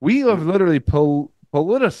 We have literally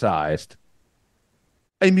politicized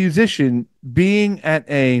a musician being at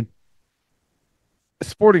a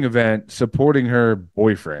sporting event, supporting her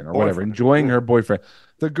boyfriend or whatever, enjoying her boyfriend.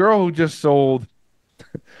 The girl who just sold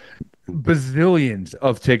bazillions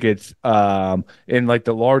of tickets in like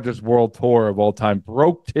the largest world tour of all time,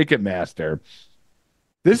 broke Ticketmaster.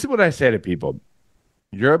 This is what I say to people.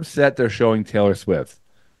 You're upset they're showing Taylor Swift.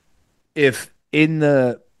 If in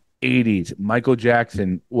the 80s, Michael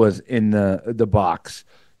Jackson was in the box,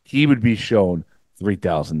 he would be shown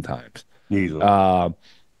 3,000 times.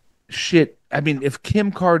 Shit. I mean, if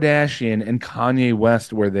Kim Kardashian and Kanye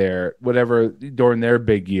West were there, whatever, during their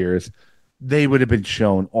big years, they would have been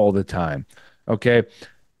shown all the time. Okay.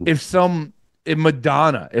 If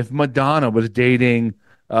Madonna was dating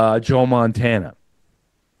Joe Montana,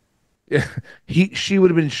 she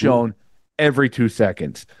would have been shown every 2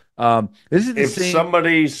 seconds. If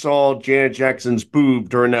somebody saw Janet Jackson's boob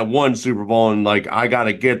during that one Super Bowl and like, I got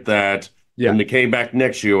to get that, and they came back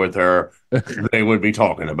next year with her, they would be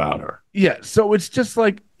talking about her. Yeah. So it's just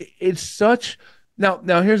like, it's such.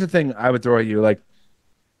 Now here's the thing I would throw at you. Like,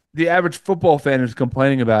 the average football fan who's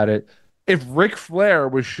complaining about it, If Ric Flair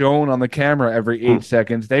was shown on the camera every 8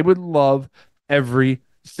 seconds, they would love every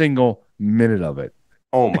single minute of it.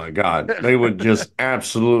 Oh my God. They would just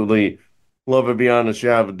absolutely love it beyond a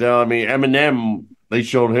shadow of a doubt. I mean, Eminem, they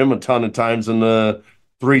showed him a ton of times in the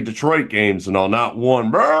 3 Detroit games and all, not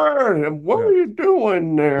one. Bird, what are you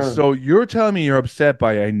doing there? So you're telling me you're upset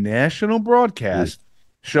by a national broadcast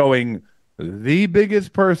showing the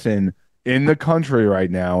biggest person in the country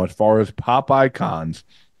right now as far as pop icons.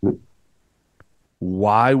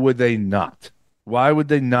 Why would they not? Why would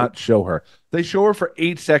they not show her? They show her for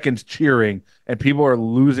 8 seconds cheering, and people are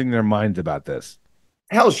losing their minds about this.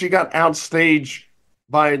 Hell, she got outstaged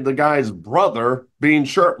by the guy's brother being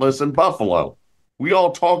shirtless in Buffalo. We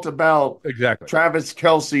all talked about Exactly. Travis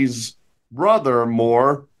Kelce's brother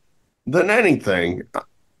more than anything.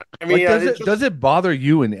 I mean, Like, does it bother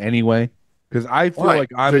you in any way? Because I feel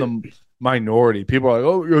like I'm the minority. People are like,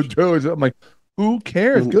 "Oh, you're jealous." I'm like, who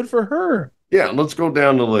cares? Good for her. Yeah, let's go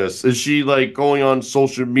down the list. Is she like going on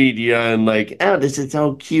social media and like, oh, this is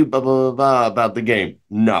so cute, blah, blah, blah, blah, about the game?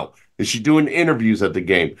 No. Is she doing interviews at the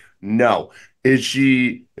game? No. Is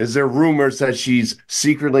there rumors that she's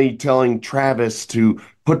secretly telling Travis to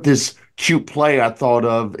put this cute play I thought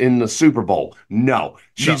of in the Super Bowl? No.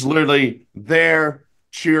 She's literally there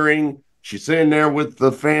cheering. She's sitting there with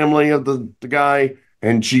the family of the guy,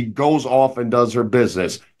 and she goes off and does her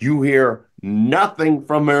business. You hear nothing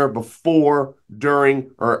from her before,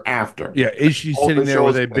 during, or after. Yeah, is she sitting there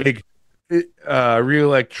with a big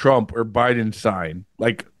re-elect Trump or Biden sign?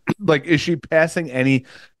 Like, is she passing any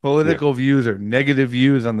political views or negative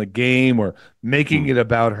views on the game or making it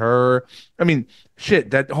about her? I mean, shit,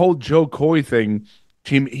 that whole Joe Coy thing,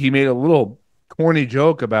 he made a little corny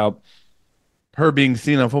joke about her being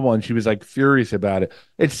seen on football, and she was like furious about it.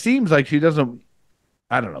 It seems like she doesn't,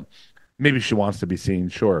 I don't know. Maybe she wants to be seen,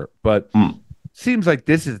 sure, but seems like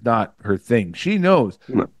this is not her thing. She knows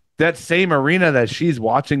that same arena that she's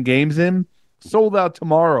watching games in sold out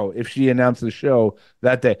tomorrow if she announced the show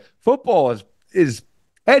that day. Football is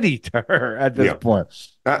petty to her at this point.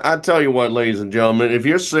 I tell you what, ladies and gentlemen, if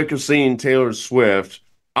you're sick of seeing Taylor Swift,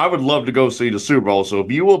 I would love to go see the Super Bowl. So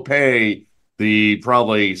if you will pay the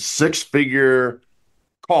probably 6-figure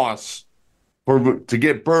costs to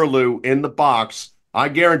get Burlew in the box, I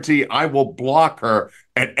guarantee I will block her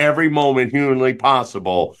at every moment humanly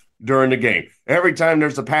possible during the game. Every time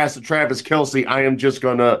there's a pass to Travis Kelce, I'm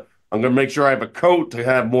gonna make sure I have a coat to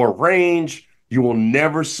have more range. You will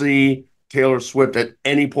never see Taylor Swift at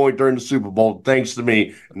any point during the Super Bowl, thanks to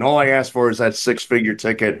me. And all I ask for is that 6-figure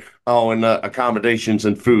ticket. Oh, and accommodations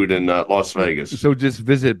and food in Las Vegas. So just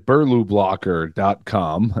visit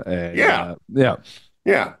burlewblocker.com. And,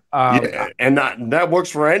 Yeah. And that works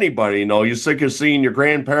for anybody. You know, you're sick of seeing your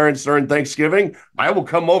grandparents during Thanksgiving? I will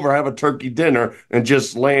come over, have a turkey dinner, and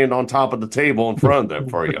just land on top of the table in front of them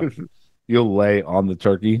for you. You'll lay on the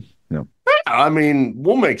turkey? No. I mean,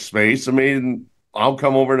 we'll make space. I mean, I'll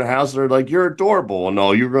come over to the house and they're like, you're adorable. And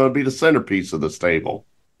no, you're going to be the centerpiece of this table.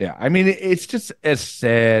 Yeah. I mean, it's just as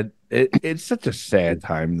sad. It's such a sad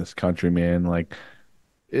time in this country, man. Like,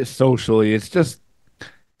 socially, it's just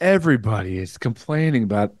everybody is complaining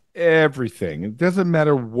about everything. It doesn't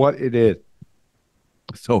matter what it is.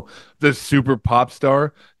 So the super pop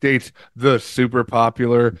star dates the super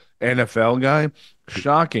popular NFL guy.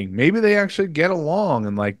 Shocking. Maybe they actually get along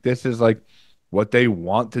and like this is like what they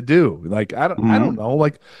want to do. Like I don't know.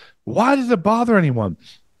 Like why does it bother anyone?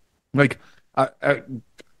 Like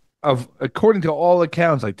according to all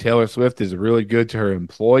accounts, like Taylor Swift is really good to her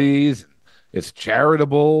employees. It's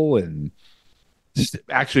charitable and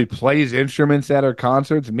actually plays instruments at her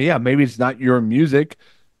concerts. Yeah, maybe it's not your music,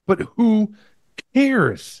 but who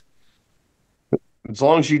cares? As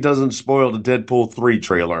long as she doesn't spoil the Deadpool 3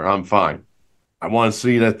 trailer, I'm fine. I want to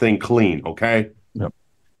see that thing clean, okay? Yep.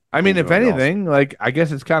 I mean, if anything, like I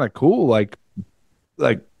guess it's kind of cool. Like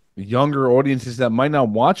younger audiences that might not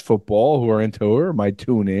watch football who are into her might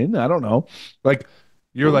tune in. I don't know. Like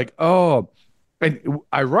you're like, oh, and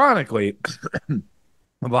ironically,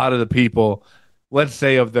 a lot of the people, let's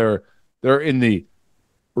say if they're in the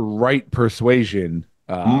right persuasion,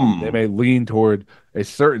 they may lean toward a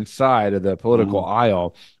certain side of the political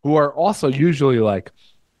aisle, who are also usually like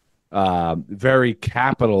very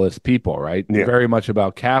capitalist people, right? Yeah. Very much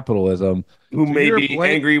about capitalism. Who may be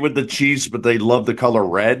angry with the Chiefs, but they love the color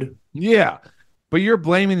red. Yeah. But you're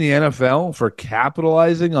blaming the NFL for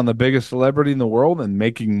capitalizing on the biggest celebrity in the world and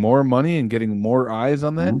making more money and getting more eyes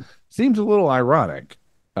on that? Seems a little ironic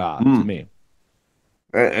to me.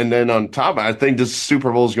 And then on top, I think this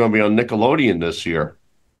Super Bowl is going to be on Nickelodeon this year.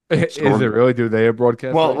 Is it really? Do they have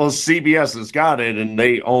broadcast? Well, CBS has got it, and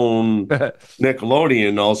they own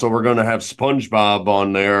Nickelodeon. Also, we're going to have SpongeBob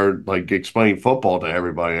on there, like explaining football to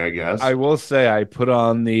everybody. I guess. I will say I put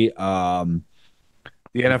on the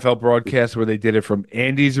NFL broadcast where they did it from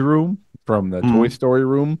Andy's room, from the Toy Story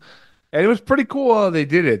room, and it was pretty cool how they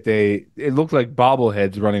did it. It looked like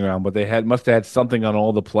bobbleheads running around, but they must have had something on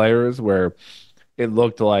all the players where it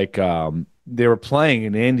looked like they were playing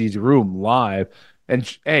in Andy's room live.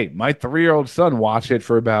 And hey, my 3-year-old son watched it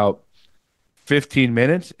for about 15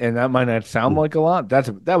 minutes, and that might not sound like a lot.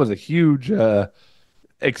 That was a huge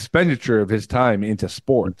expenditure of his time into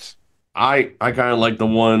sports. I kind of like the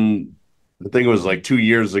one, I think it was like 2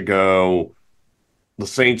 years ago, the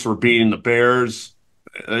Saints were beating the Bears.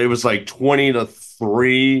 It was like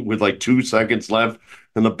 20-3 with like 2 seconds left,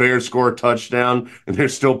 and the Bears score a touchdown, and they're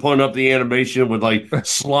still putting up the animation with like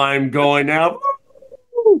slime going out.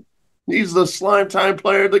 He's the slime time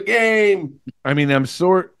player of the game. I mean, I'm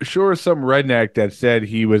sure some redneck that said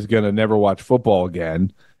he was going to never watch football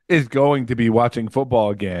again is going to be watching football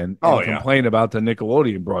again and complain about the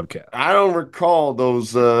Nickelodeon broadcast. I don't recall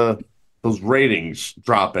those ratings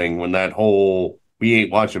dropping when that whole "we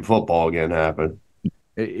ain't watching football again" happened.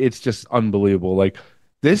 It's just unbelievable. Like,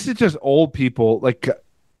 this is just old people. Like,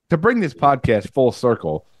 to bring this podcast full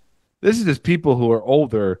circle, this is just people who are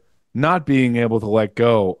older not being able to let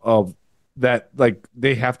go of that. Like,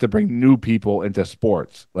 they have to bring new people into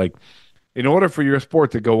sports. Like, in order for your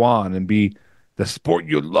sport to go on and be the sport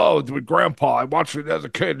you loved with grandpa, I watched it as a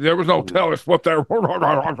kid. There was no Taylor Swift there.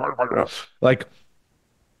 Like,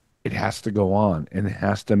 it has to go on, and it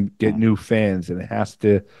has to get new fans, and it has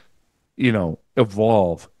to,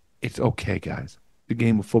 evolve. It's okay, guys. The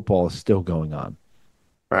game of football is still going on.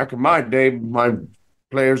 Back in my day, my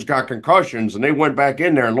players got concussions, and they went back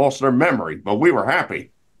in there and lost their memory, but we were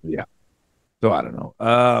happy. Yeah. So I don't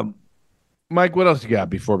know. Mike, what else you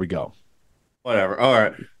got before we go? Whatever. All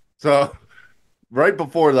right. So right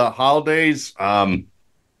before the holidays, I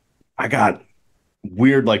got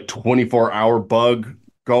weird like 24-hour bug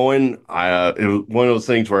going. It was one of those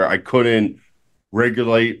things where I couldn't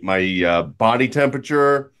regulate my body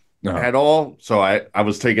temperature at all. So I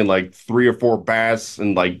was taking like 3 or 4 baths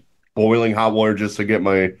and like boiling hot water just to get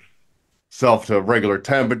myself to regular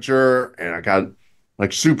temperature, and I got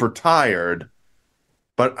like super tired.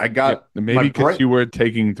 But I got maybe because you were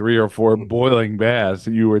taking 3 or 4 boiling baths,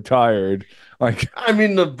 you were tired. Like, I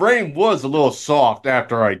mean, the brain was a little soft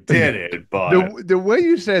after I did it, but the way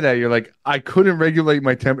you say that, you're like, I couldn't regulate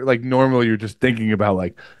my temperature. Like, normally you're just thinking about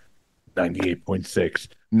like 98.6,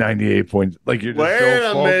 98 points. Like, you're just wait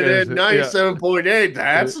a minute, 97.8.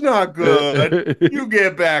 That's not good. You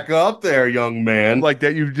get back up there, young man. Like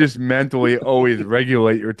that, you just mentally always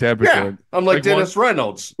regulate your temperature. Yeah, I'm like Dennis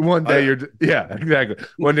Reynolds. One day exactly.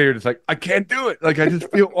 One day you're just like, I can't do it. Like, I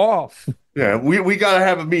just feel off. Yeah, we got to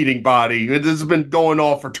have a meeting, body. This has been going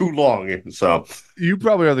off for too long. So you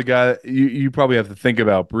probably are the guy. You probably have to think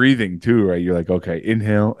about breathing too, right? You're like, okay,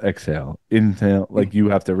 inhale, exhale, inhale. Like, you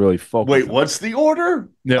have to really focus. Wait, what's the order?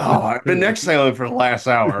 Yeah. Oh, I've been exhaling for the last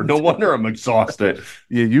hour. No wonder I'm exhausted.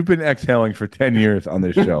 Yeah, you've been exhaling for 10 years on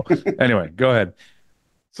this show. Anyway, go ahead.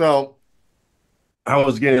 So I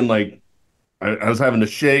was getting like, I was having the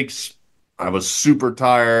shakes. I was super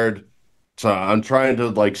tired. So I'm trying to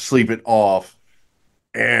like sleep it off.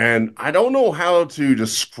 And I don't know how to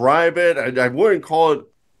describe it. I wouldn't call it.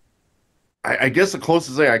 I guess the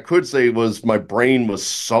closest thing I could say was my brain was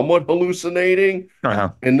somewhat hallucinating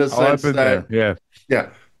in the sense that, yeah,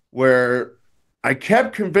 where I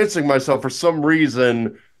kept convincing myself for some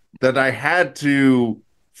reason that I had to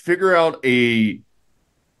figure out a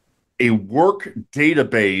work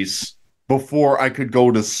database before I could go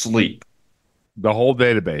to sleep. The whole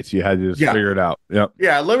database, you had to just figure it out. Yep.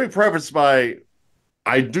 Yeah, let me preface by,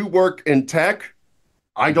 I do work in tech.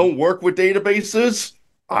 I don't work with databases.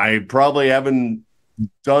 I probably haven't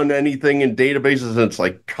done anything in databases since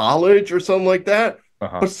like college or something like that.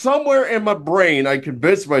 But somewhere in my brain, I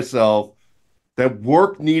convinced myself that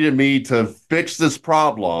work needed me to fix this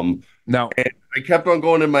problem. Now, and I kept on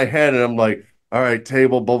going in my head, and I'm like, all right,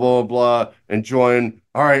 table, blah, blah, blah, and join.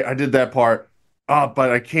 All right, I did that part.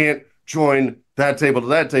 But I can't join that table to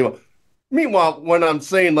that table. Meanwhile, when I'm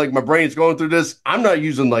saying like my brain's going through this, I'm not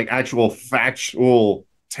using like actual factual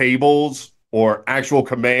tables or actual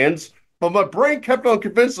commands, but my brain kept on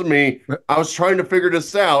convincing me I was trying to figure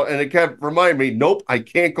this out, and it kept reminding me, nope, I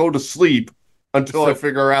can't go to sleep until I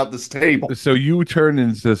figure out this table. So you turned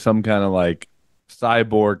into some kind of like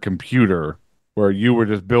cyborg computer where you were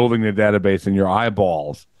just building the database in your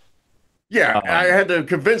eyeballs. Yeah, I had to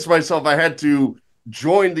convince myself I had to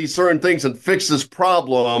join these certain things and fix this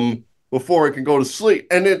problem before I can go to sleep.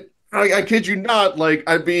 And I kid you not, like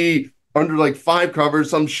I'd be under like 5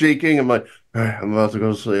 covers, I'm shaking. I'm like, all right, I'm about to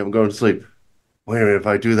go to sleep. I'm going to sleep. Wait a minute, if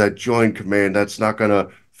I do that join command, that's not going to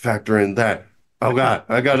factor in that. Oh God,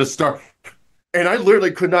 I got to start. And I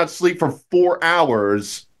literally could not sleep for 4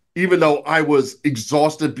 hours, even though I was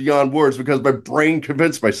exhausted beyond words because my brain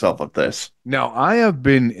convinced myself of this. Now, I have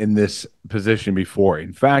been in this position before.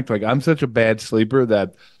 In fact, like I'm such a bad sleeper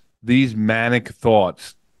that these manic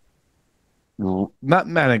thoughts, not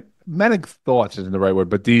manic thoughts isn't the right word,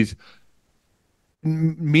 but these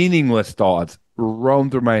meaningless thoughts roam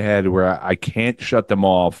through my head where I can't shut them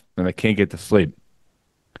off and I can't get to sleep.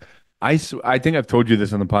 I think I've told you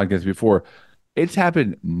this on the podcast before. It's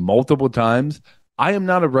happened multiple times. I am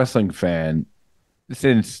not a wrestling fan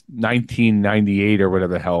since 1998 or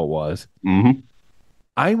whatever the hell it was. Mm-hmm.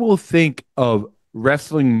 I will think of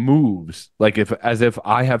wrestling moves as if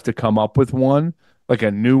I have to come up with one, like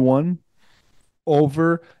a new one,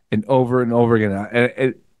 over and over and over again.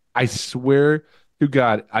 And I swear to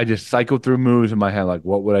God, I just cycle through moves in my head, like,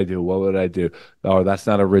 what would I do? What would I do? Oh, that's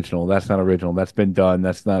not original. That's not original. That's been done.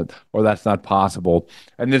 That's not possible.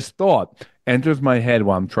 And this thought enters my head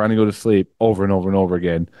while I'm trying to go to sleep over and over and over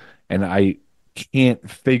again. And I can't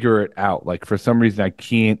figure it out. Like, for some reason, I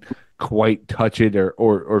can't quite touch it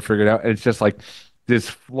or figure it out. And it's just like this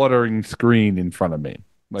fluttering screen in front of me.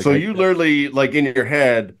 Like, so you literally, like in your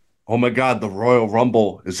head, oh my God, the Royal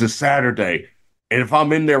Rumble is this Saturday. And if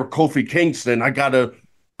I'm in there with Kofi Kingston, I gotta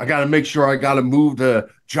make sure I gotta move to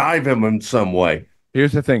jive him in some way.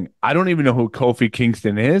 Here's the thing. I don't even know who Kofi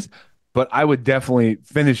Kingston is, but I would definitely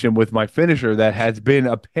finish him with my finisher that has been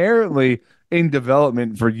apparently in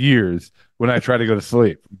development for years when I try to go to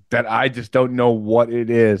sleep, that I just don't know what it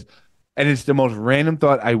is. And it's the most random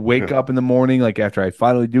thought. I wake up in the morning, like after I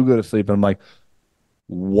finally do go to sleep, and I'm like,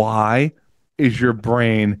 why is your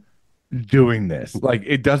brain doing this? Like,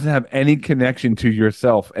 it doesn't have any connection to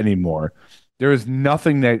yourself anymore. There is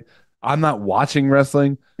nothing that I'm not watching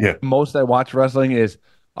wrestling. Yeah. Most I watch wrestling is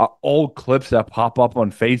old clips that pop up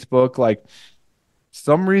on Facebook. Like,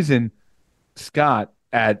 some reason Scott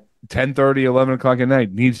at 10:30, 11 o'clock at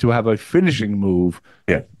night needs to have a finishing move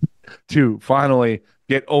to finally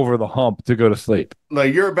get over the hump to go to sleep.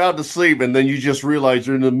 Like, you're about to sleep, and then you just realize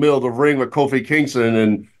you're in the middle of the ring with Kofi Kingston,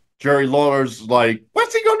 and Jerry Lawler's like,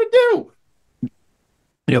 what's he going to do?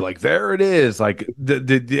 Yeah, like, there it is, like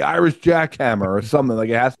the Irish jackhammer or something. Like,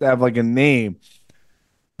 it has to have like a name.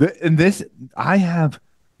 And this, I have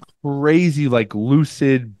crazy, like,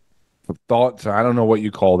 lucid thoughts. I don't know what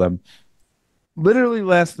you call them. Literally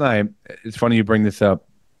last night, it's funny you bring this up.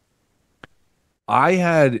 I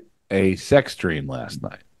had a sex dream last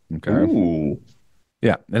night. Okay. Ooh.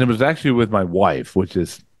 Yeah, and it was actually with my wife, which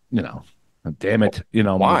is, damn it,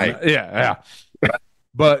 Why? Yeah.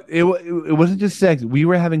 But it wasn't just sex. We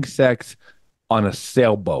were having sex on a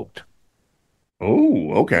sailboat.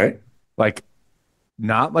 Oh, okay. Like,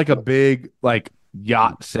 not like a big, like,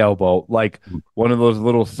 yacht sailboat, like one of those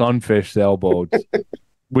little sunfish sailboats,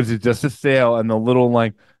 which is just a sail and the little,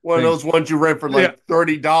 like, one of those ones you rent for like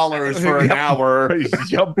 $30 for an hour.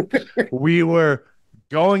 Yep. We were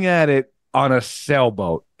going at it on a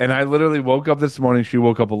sailboat. And I literally woke up this morning. She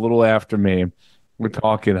woke up a little after me. We're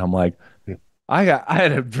talking. I'm like, I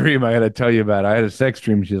had a dream I got to tell you about. I had a sex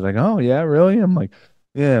dream. She's like, oh, yeah, really? I'm like,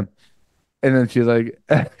 yeah. And then she's like,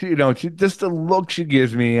 she just the look she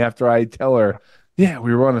gives me after I tell her, yeah,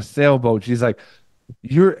 we were on a sailboat. She's like,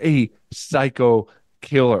 you're a psycho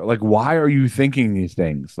killer. Like, why are you thinking these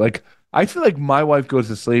things? Like, I feel like my wife goes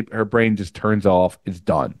to sleep, her brain just turns off. It's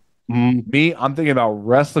done. Me, I'm thinking about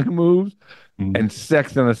wrestling moves and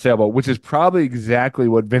sex on a sailboat, which is probably exactly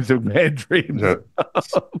what Vince McMahon dreams.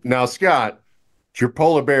 Now, Scott, your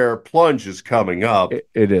polar bear plunge is coming up.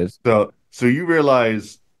 It is. So you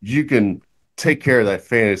realize you can take care of that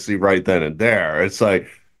fantasy right then and there. It's like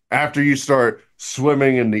after you start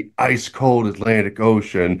swimming in the ice cold Atlantic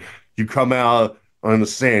Ocean, you come out on the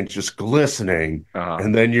sand just glistening,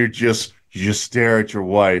 and then you just stare at your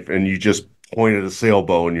wife and you just point at a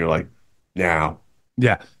sailboat and you're like, now.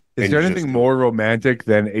 Yeah. Is there anything more romantic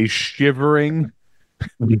than a shivering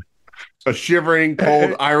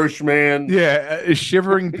cold Irishman? Yeah, a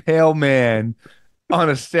shivering pale man on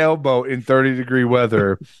a sailboat in 30-degree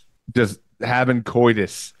weather, just having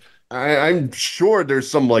coitus. I'm sure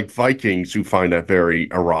there's some like Vikings who find that very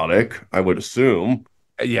erotic, I would assume.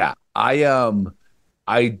 Yeah.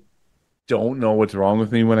 I don't know what's wrong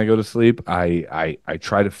with me when I go to sleep. I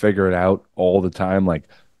try to figure it out all the time. Like,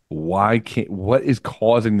 what is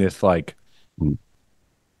causing this, like,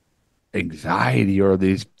 anxiety or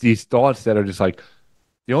these thoughts that are just like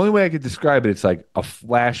the only way I could describe it. It's like a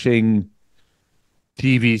flashing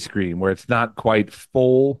TV screen where it's not quite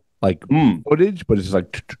full like footage, but it's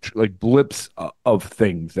just like blips of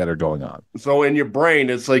things that are going on. So in your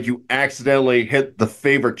brain, it's like you accidentally hit the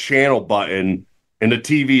favorite channel button, and the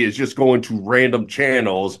TV is just going to random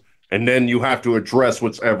channels, and then you have to address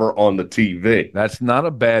what's ever on the TV. That's not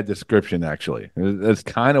a bad description, actually. That's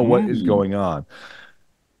kind of what is going on.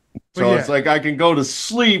 So it's like I can go to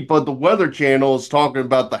sleep, but the Weather Channel is talking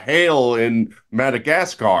about the hail in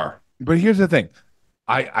Madagascar. But here's the thing.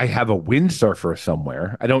 I have a windsurfer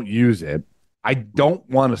somewhere. I don't use it. I don't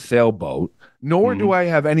want a sailboat, nor do I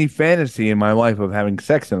have any fantasy in my life of having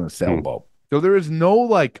sex in a sailboat. So there is no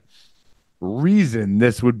like reason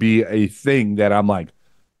this would be a thing that I'm like,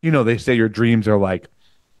 they say your dreams are like,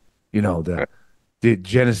 the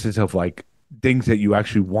genesis of like things that you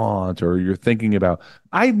actually want or you're thinking about.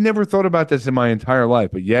 I've never thought about this in my entire life,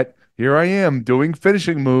 but yet here I am doing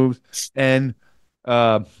finishing moves and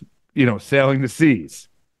sailing the seas.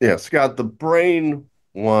 Yeah, Scott, the brain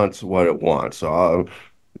wants what it wants. So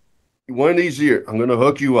one of these years, I'm going to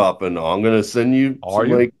hook you up and I'm going to send you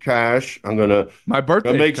like cash. My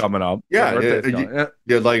birthday's coming up. Yeah,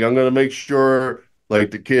 like I'm going to make sure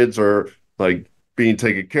like the kids are like being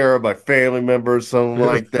taken care of by family members, something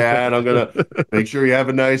like that. I'm going to make sure you have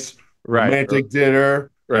a nice romantic dinner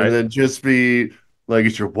and then just be like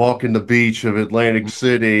as you're walking the beach of Atlantic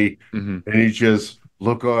City and you just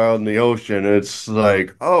look out in the ocean. It's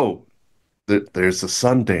like, oh, there's a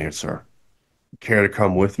sun dancer. Care to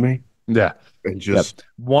come with me? Yeah. And just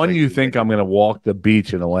one, you think I'm going to walk the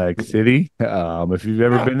beach in Atlantic City. If you've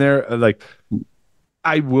ever been there, like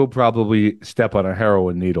I will probably step on a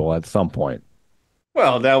heroin needle at some point.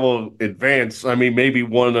 Well, that will advance. I mean, maybe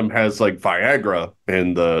one of them has like Viagra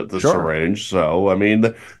in the syringe. So, I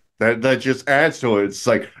mean, that just adds to it. It's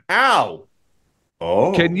like, ow.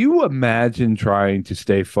 Oh. Can you imagine trying to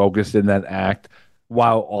stay focused in that act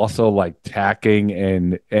while also like tacking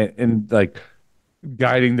and like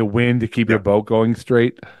guiding the wind to keep your boat going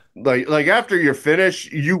straight? Like after you're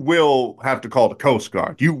finished, you will have to call the Coast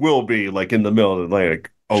Guard. You will be like in the middle of the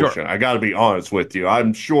Atlantic Ocean. Sure. I got to be honest with you.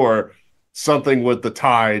 I'm sure something with the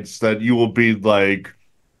tides that you will be like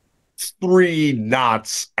 3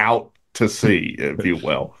 knots out to sea, if you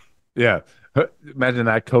will. Yeah. Imagine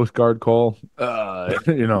that Coast Guard call. We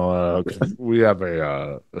have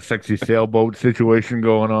a sexy sailboat situation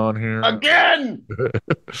going on here. Again!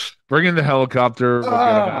 Bring in the helicopter. We'll get him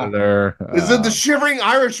out of there. Is it the Shivering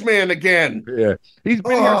Irishman again? Yeah. He's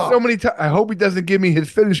been here so many times. I hope he doesn't give me his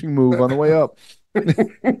finishing move on the way up.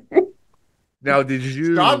 Now, did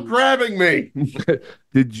you... Stop grabbing me!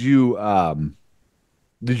 Did you come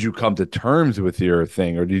to terms with your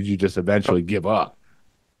thing, or did you just eventually give up?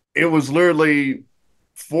 It was literally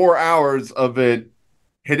 4 hours of it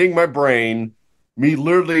hitting my brain, me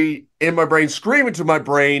literally in my brain screaming to my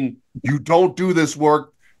brain, you don't do this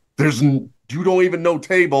work. You don't even know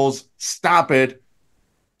tables. Stop it.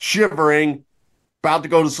 Shivering, about to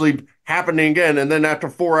go to sleep, happening again. And then after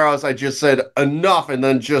 4 hours, I just said enough and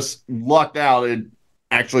then just lucked out and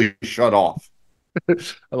actually shut off.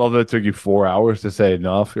 I love that it took you 4 hours to say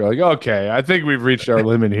enough. You're like, okay, I think we've reached our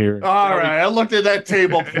limit here. All right, I looked at that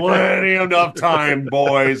table plenty enough time,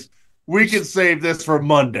 boys. We can save this for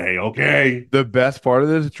Monday, okay? The best part of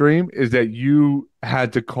this dream is that you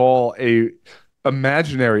had to call a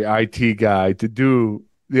imaginary IT guy to do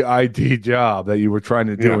the IT job that you were trying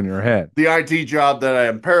to do in your head. The IT job that I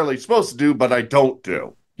am apparently supposed to do, but I don't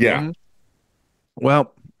do. Yeah. Mm-hmm.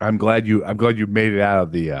 Well, I'm glad you made it out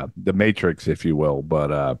of the matrix, if you will.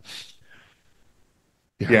 But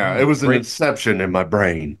it was an inception in my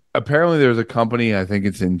brain. Apparently, there's a company. I think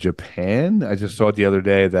it's in Japan. I just saw it the other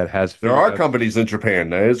day that has. There are companies in Japan.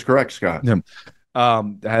 That is correct, Scott.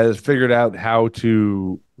 Has figured out how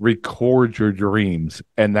to record your dreams,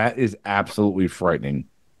 and that is absolutely frightening.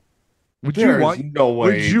 Would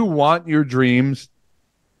you want your dreams?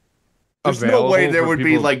 There's no way there would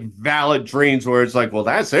be like valid dreams where it's like, well,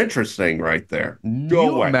 that's interesting right there.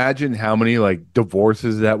 No way. Imagine how many like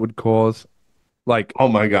divorces that would cause. Like, oh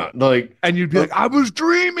my God. Like, and you'd be like, I was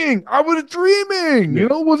dreaming.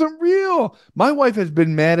 Yeah. It wasn't real. My wife has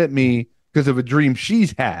been mad at me because of a dream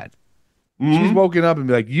she's had. Mm-hmm. She's woken up and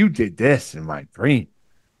be like, you did this in my dream.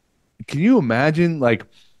 Can you imagine like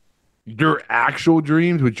your actual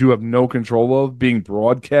dreams, which you have no control of, being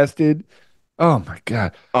broadcasted? Oh my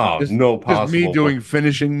God. Oh, no possible. Just me doing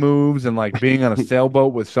finishing moves and like being on a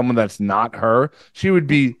sailboat with someone that's not her. She would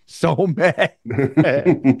be so mad.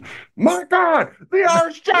 My God, the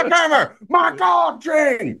Irish jackhammer. My God,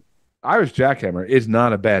 Jane. Irish Jackhammer is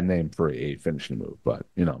not a bad name for a finishing move, but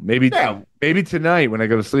maybe tonight when I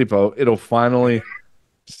go to sleep, it'll finally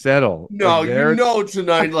settle. No,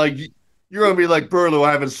 tonight, like you're gonna be like Burlew.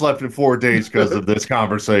 I haven't slept in 4 days because of this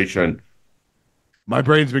conversation. My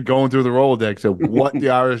brain's been going through the Rolodex of what the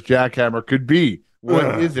Irish Jackhammer could be.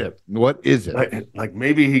 What is it? What is it? Like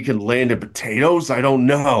maybe he can land in potatoes. I don't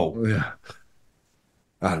know. Yeah,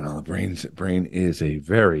 I don't know. The brain is a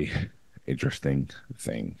very interesting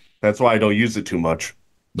thing. That's why I don't use it too much.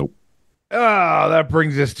 Nope. Oh, that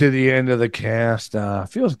brings us to the end of the cast.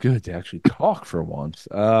 Feels good to actually talk for once.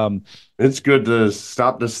 It's good to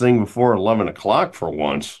stop this thing before 11 o'clock for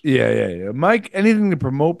once. Yeah. Mike, anything to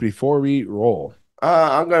promote before we roll?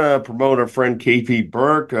 I'm going to promote our friend KP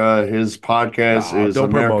Burke. His podcast is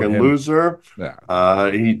American Loser.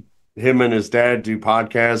 Yeah. Him and his dad do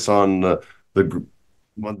podcasts on the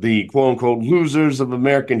quote-unquote losers of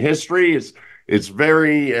American history. It's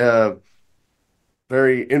very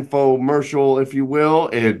very infomercial, if you will.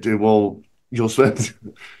 You'll spend.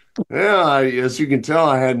 Yeah, as you can tell,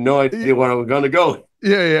 I had no idea where I was going to go.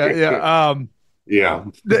 Yeah. Yeah.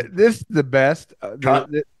 This the best.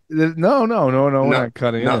 No, we're not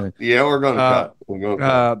cutting anything. Yeah, we're going to cut. We're going to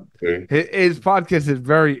cut. His podcast is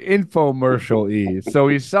very infomercial-y. So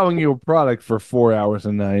he's selling you a product for 4 hours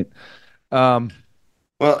a night. Well,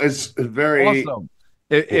 it's very... Also,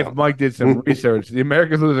 if Mike did some research, the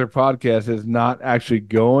American Loser podcast is not actually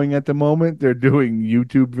going at the moment. They're doing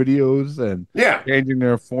YouTube videos and changing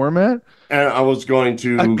their format. And I was going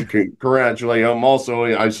to congratulate him. Also,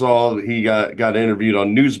 I saw he got interviewed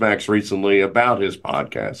on Newsmax recently about his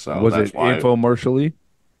podcast. So was it infomercially?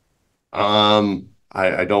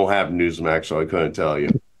 I don't have Newsmax, so I couldn't tell you.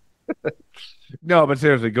 No, but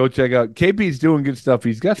seriously, go check out. KP's doing good stuff.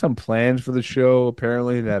 He's got some plans for the show,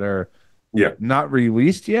 apparently, that are not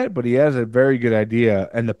released yet, but he has a very good idea.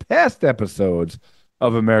 And the past episodes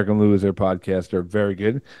of American Loser podcast are very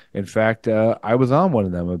good. In fact, I was on one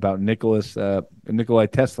of them about Nikolai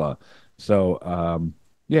Tesla. So,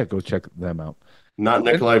 go check them out. Not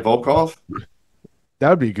Nikolai Volkov? That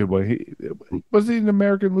would be a good one. Was he an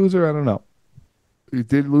American Loser? I don't know. He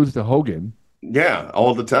did lose to Hogan. Yeah,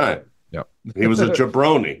 all the time. Yeah. He was a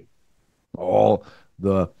jabroni. All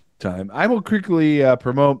the time. I will quickly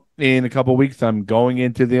promote in a couple of weeks. I'm going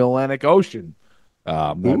into the Atlantic Ocean.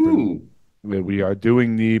 We are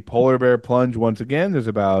doing the polar bear plunge once again. There's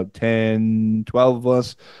about 10, 12 of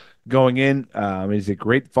us going in. It's a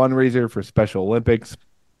great fundraiser for Special Olympics.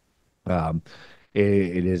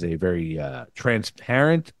 It is a very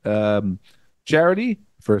transparent charity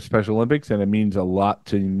for Special Olympics, and it means a lot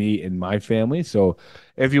to me and my family. So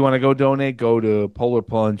if you want to go donate, go to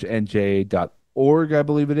polarplungenj.org, I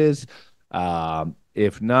believe it is.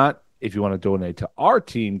 If not, if you want to donate to our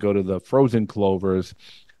team, go to the Frozen Clovers.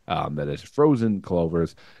 That is Frozen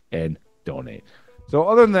Clovers, and donate. So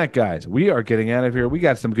other than that, guys, we are getting out of here. We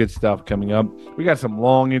got some good stuff coming up. We got some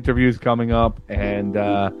long interviews coming up, and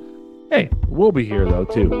hey, we'll be here though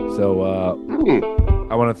too. So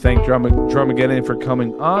I want to thank DRMAGDN for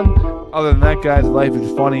coming on. Other than that, guys, life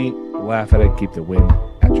is funny. Laugh at it. Keep the wind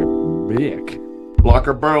at your back.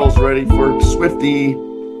 Blocker Burl's ready for Swifty.